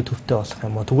 Хятад илүү төвтэй болох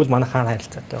юм уу? Тэгвэл манай хаана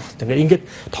харилцаатай байх вэ? Ингээд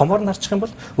томоор нарчих юм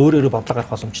бол өөрөө бодлого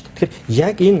гарах боломжтой. Тэгэхээр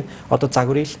яг энэ одоо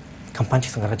загварыг компани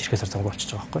гэсэн гаргаж ирэхээс замгүй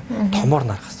болчихж байгаа байхгүй. Томоор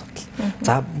нарах асуудал.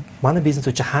 За манай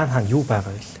бизнесүүд чи хаана юу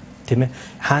байгаа вэ? Тийм ээ.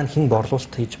 Хаана хэн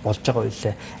борлуулалт хийж болж байгаа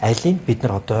вэ? Алийг бид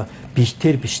нар одоо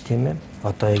биетээр биш тийм ээ.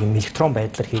 Одоо яг электрон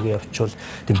байдлаар хийгээ явуучвал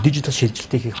тийм дижитал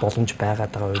шилжилтийг хийх боломж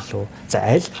байгаад байгаа юу? За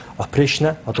аль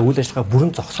операшна одоо үйл ажиллагаа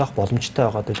бүрэн зогсоох боломжтой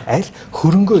байгаа бол аль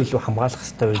хөрөнгөө илүү хамгаалах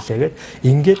хэрэгтэй байлаа гэд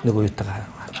ингээд нөгөө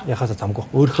юутайгаа яхаас замгүй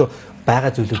өөрөө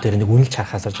байгаа зүйлүүдээр нэг үнэлж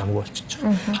харахаас замгүй болчихж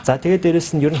байгаа. За тэгээд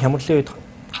дээрэс нь ер нь хямралын үед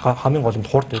хамгийн гол нь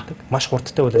хурд байдаг. Маш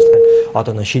хурдтай үйл ажиллагаа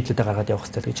одоо нөө шийдлүүдээ гаргаад явах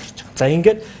хэрэгтэй гэж хэлж байгаа. За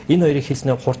ингээд энэ хоёрыг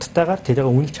хийснээр хурдтайгаар тэрийг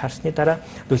үнэлж харсны дараа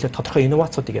дүүсээ тодорхой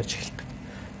инновацуудыг ярьж эхэлдэг.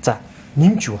 За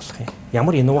нэмж юу болох юм?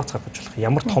 Ямар инновац гаргаж болох юм?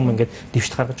 Ямар том ингээд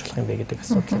дэвшилт гаргаж болох юм бэ гэдэг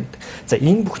асуудал байдаг. За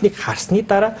энэ бүхнийг харсны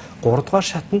дараа 3 дугаар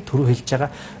шатнд түрүү хэлж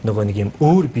байгаа нөгөө нэг юм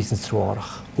өөр бизнес рүү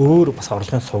орох, өөр бас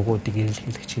орлогын сувгуудыг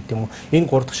илэрхийлэгч гэдэг юм уу?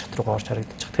 Энэ 3 дахь шат руу орж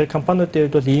харагдаж байгаа. Тэгэхээр компаниудын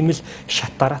хувьд бол ийм л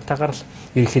шат дараатаагаар л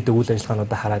ерөнхийдөө үйл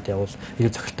ажиллагаануудаа хараад явбал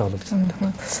илүү зохилтой болов гэсэн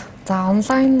үг. За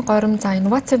онлайн горим за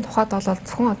инновацийн тухайд бол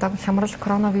зөвхөн одоо хямрал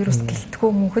коронавирус гэлтгүү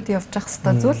мөнхөд явж явах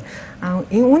хэвээр зүйл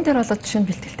үүн дээр бол жишээ нь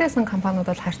бэлтгэлтэйсэн компаниуд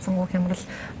бол харьцангуй хямрал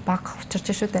бага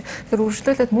учирч шүү дээ. Тэр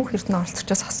үргэлжлүүлээд мөнх эрдэнэ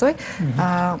оролцогчоос асууя.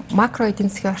 Макро эдийн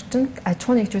засгийн орчинд аж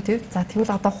ахуй нэгжүүдийн хувьд за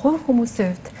тэгвэл одоо хувь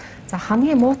хүмүүсийн хувьд за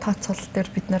хамгийн муу тооцоолол дээр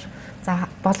бид нар за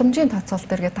боломжийн тооцоолол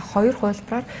дээр гэдэг 2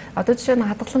 хувилбараар одоо жишээ нь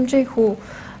хадгаламжийн хүү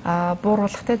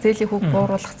бууруулах те зээлийн хүүг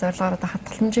бууруулах зорилгоор одоо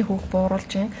хадгаламжийн хүүг бууруулж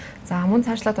байна. За мөн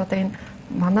цаашлаад одоо энэ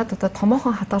манад одоо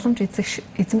томоохон хадгаламж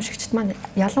эзэмшигчд маань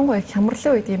ялангуяа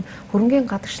хямралын үед ийм хөрөнгөний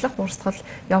гадагшлах урсгал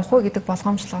явах уу гэдэг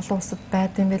болгоомжлол олон улсад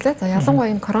байдаг юм байлаа. За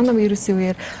ялангуяа энэ коронавирусын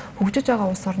үеэр хөгжиж байгаа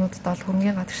улс орнуудад бол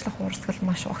хөрөнгөний гадагшлах урсгал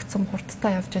маш огцом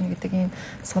хурдтай явж байна гэдэг ийм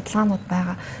судалгаанууд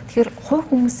байгаа. Тэгэхээр хувь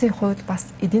хүмүүсийн хувьд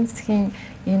бас эдийн засгийн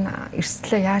энэ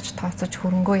эрсдлээ яаж тооцож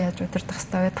хөрөнгөө яаж удирдах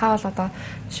ёстой вэ? Та бол одоо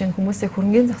жишээ нь хүмүүсийн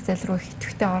хөрөнгөний зах зээл рүү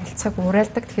идэвхтэй оролцохыг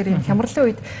уриалдаг. Тэгэхээр энэ хямралын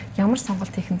үед ямар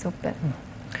сонголт хийх нь зөв бэ?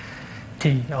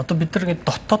 Тий, одоо бид нар ингээд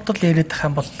дотоодд л яриад байгаа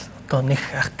юм бол одоо нэг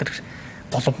ахтар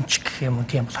боломж гэх юм уу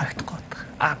тийм бол харагдахгүй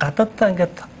байна. Гадаадаа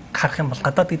ингээд харах юм бол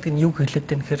гадаад гэдэг нь юу хэлээд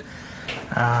байна гэхээр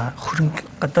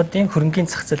гадаадын хөрөнгөний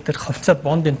зах зээл дээр хувьцаа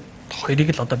бондын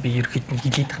хоёрыг л одоо би ерөөхдөө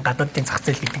хилээд гадаадын зах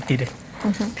зээл гэдэг дээрээ.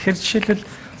 Тэгэхээр жишээлбэл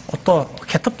одоо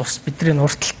хятад улс бидний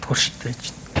урталт хөршилт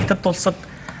байж байна. Хятад улсад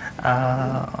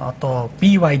одоо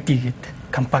BYD гэдэг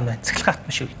компани байна. Цэглэх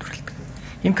автомашин үйлдвэрлэдэг.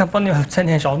 Энэ компанийн хувь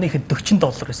цааны ханш оны хэд $40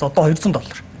 байсан. Одоо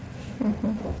 $200.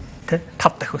 Тэ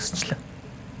 5 дахин өсчлээ.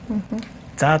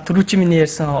 За түрүү чи миний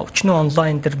ярьсан өчнөө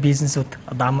онлайн дээр бизнесүүд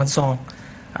одоо Amazon,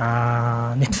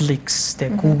 Netflix,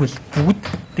 тэ Google бүгд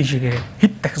тийшээ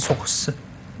хэд дахин суг өссөн.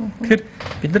 Тэгэхээр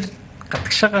бид нар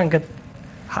гадагшаага ингээд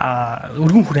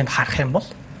өргөн хүрээнд харах юм бол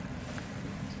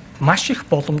маш их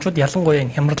боломжууд ялангуяа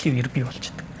энэ хямралын үеэр бий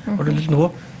болж байгаа. Өөрөөр хэлбэл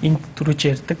нөгөө энэ түрүүч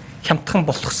ярьдаг хямдхан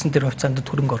болгосон тэр хувьцаанд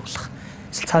хөрөнгө оруулах.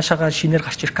 Эсвэл цаашаага шинээр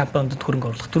гарч ирэх компаниуд хөрөнгө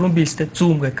оруулах. Түрүүн би өстэй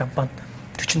Zoom гэх компани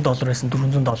 $40 байсан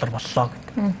 $400 боллоо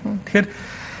гэдэг. Тэгэхээр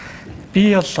би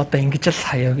бол одоо ингэж л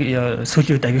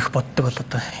сүүлийн үед авих боддог бол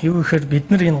одоо юу гэхээр бид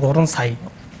нар энэ 3 сая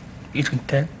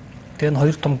иргэнтэй тэгээ энэ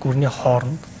 2 том гүрний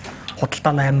хооронд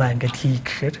худалдаа 8 ингээд хий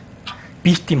гэхээр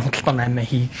би тийм худалдаа 8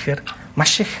 хий гэхээр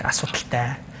маш их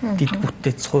асуудалтай. Дид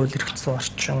бүтээц хууль эрх зүйн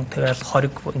орчин тэгэл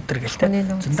хориг энэ төр гэлтэй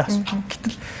зөндөө асуудал.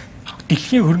 Гэтэл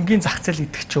дэлхийн хөрөнгөний зах зээл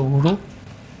гэдэг чинь өөрөө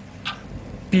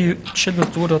би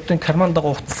жишээлбэл зүгээр одоо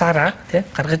кармандагаа утсаараа тий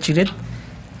гаргаж ирээд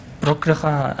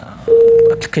брокерийнхаа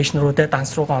аппликейшн руу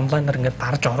данс руугаа онлайнаар ингээд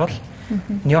дарж ороод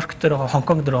Нью-Йорк дээр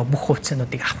Хонконг дээр бүх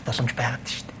хувьцаануудыг авах боломж байгаад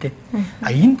шүү дээ тий.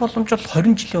 А энэ боломж бол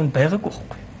 20 жилийн өмнө байгаагүй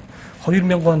байхгүй.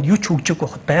 2000 онд юу ч хөгжөөгүй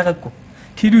байхад байгаагүй.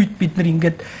 Тэр үед бид нар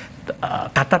ингээд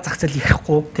гадаа зах зээл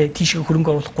ирэхгүй тий тийшээ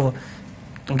хөрөнгө оруулахгүй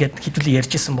ингээд хэдүүлээ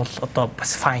ярьжсэн бол одоо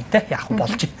бас fine тий яах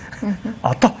болж байна.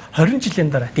 Одоо 20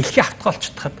 жилийн дараа дэлхийн автгаа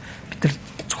олчихдоход бид нар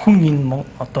зөвхөн энэ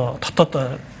одоо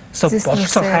дотоод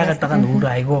болцоо хайгаад байгаа нь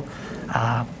өөрөө айгүй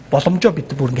боломжоо бид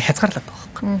бүр ингээд хязгаарлаад байгаа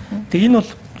байхгүй. Тэгээ энэ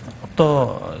бол одоо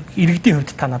иргэдийн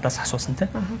хувьд та надаас асуусан тий.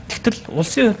 Тэгтэл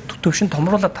улсын төвшин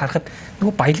томруулаад харахад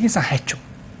нөгөө баялагын сан хайч юу?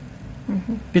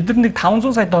 Бид нар нэг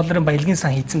 $500 сая баялагын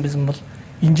сан хийсэн байсан бол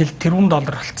энэ жил тэрбум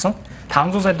доллар болцсон.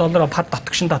 $500 сая пад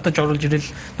дотгошин татаж оруулж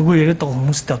ирэл нөгөө яриад байгаа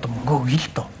хүмүүстэй одоо мөнгө өгье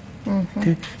л доо.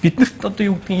 Тэг биднэрт одоо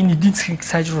юу гэдэг энэ эдийн засгийг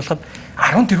сайжруулахад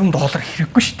 $10 тэрбум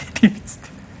хэрэггүй шүү дээ тийм биз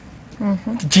дээ.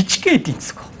 Жижигхэн эдийн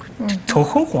засаг байхгүй.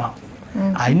 Цөөхөн хүн.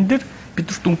 Энэ дэр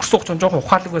бидэрт өнгөрсөн хугацаанд жоохон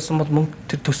ухаалаг байсан бол мөнгө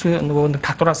тэр төсөө нөгөө нэг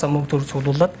татвараасаа мөнгө төр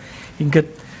суулуулад ингээд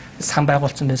сан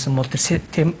байгуулсан байсан бол тэр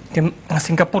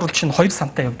Сингапур бол чинь 2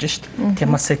 сантай явж шүү дээ.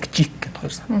 Temasek Jik гэдэг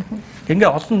 2 сан. Ингээ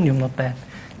олон юмнууд байна.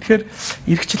 Тэгэхээр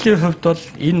эрхчлэлийн хувьд бол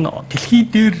энэ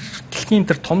дэлхийн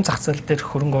дээр том зах зээл дээр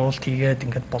хөрөнгө оруулалт хийгээд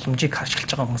ингээд боломжийг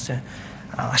ашиглаж байгаа хүмүүсийн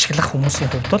ашиглах хүмүүсийн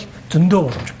хувьд бол зөндөө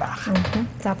боломж байгаа.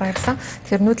 За баярлалаа.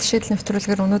 Тэгэхээр нүүдэл шийдэл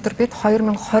нэвтрүүлгээр өнөөдөр бид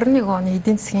 2021 оны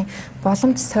эдийн засгийн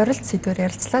боломж сорилт сэдвээр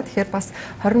ярилцлаа. Тэгэхээр бас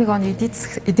 21 оны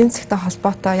эдийн засгтай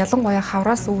холбоотой ялангуяа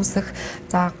хавраас үүсэх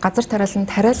за газар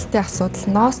тариалалтын асуудал,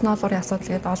 ноос ноолуурын асуудал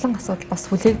гэдэг олон асуудал бас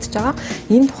хүлээгдэж байгаа.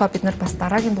 Энэ тухай бид нар бас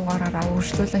дараагийн дугаараараа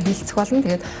үргэлжлүүлэн хэлцэх болно.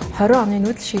 Тэгээд 20 оны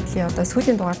нүүдэл шийдлийн одоо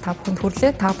сүүлийн дугаар та бүхэнд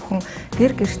хүрлээ. Та бүхэн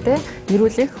гэр гэртээ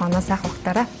эрүүлэх оноо сайхан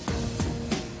ухтаарай.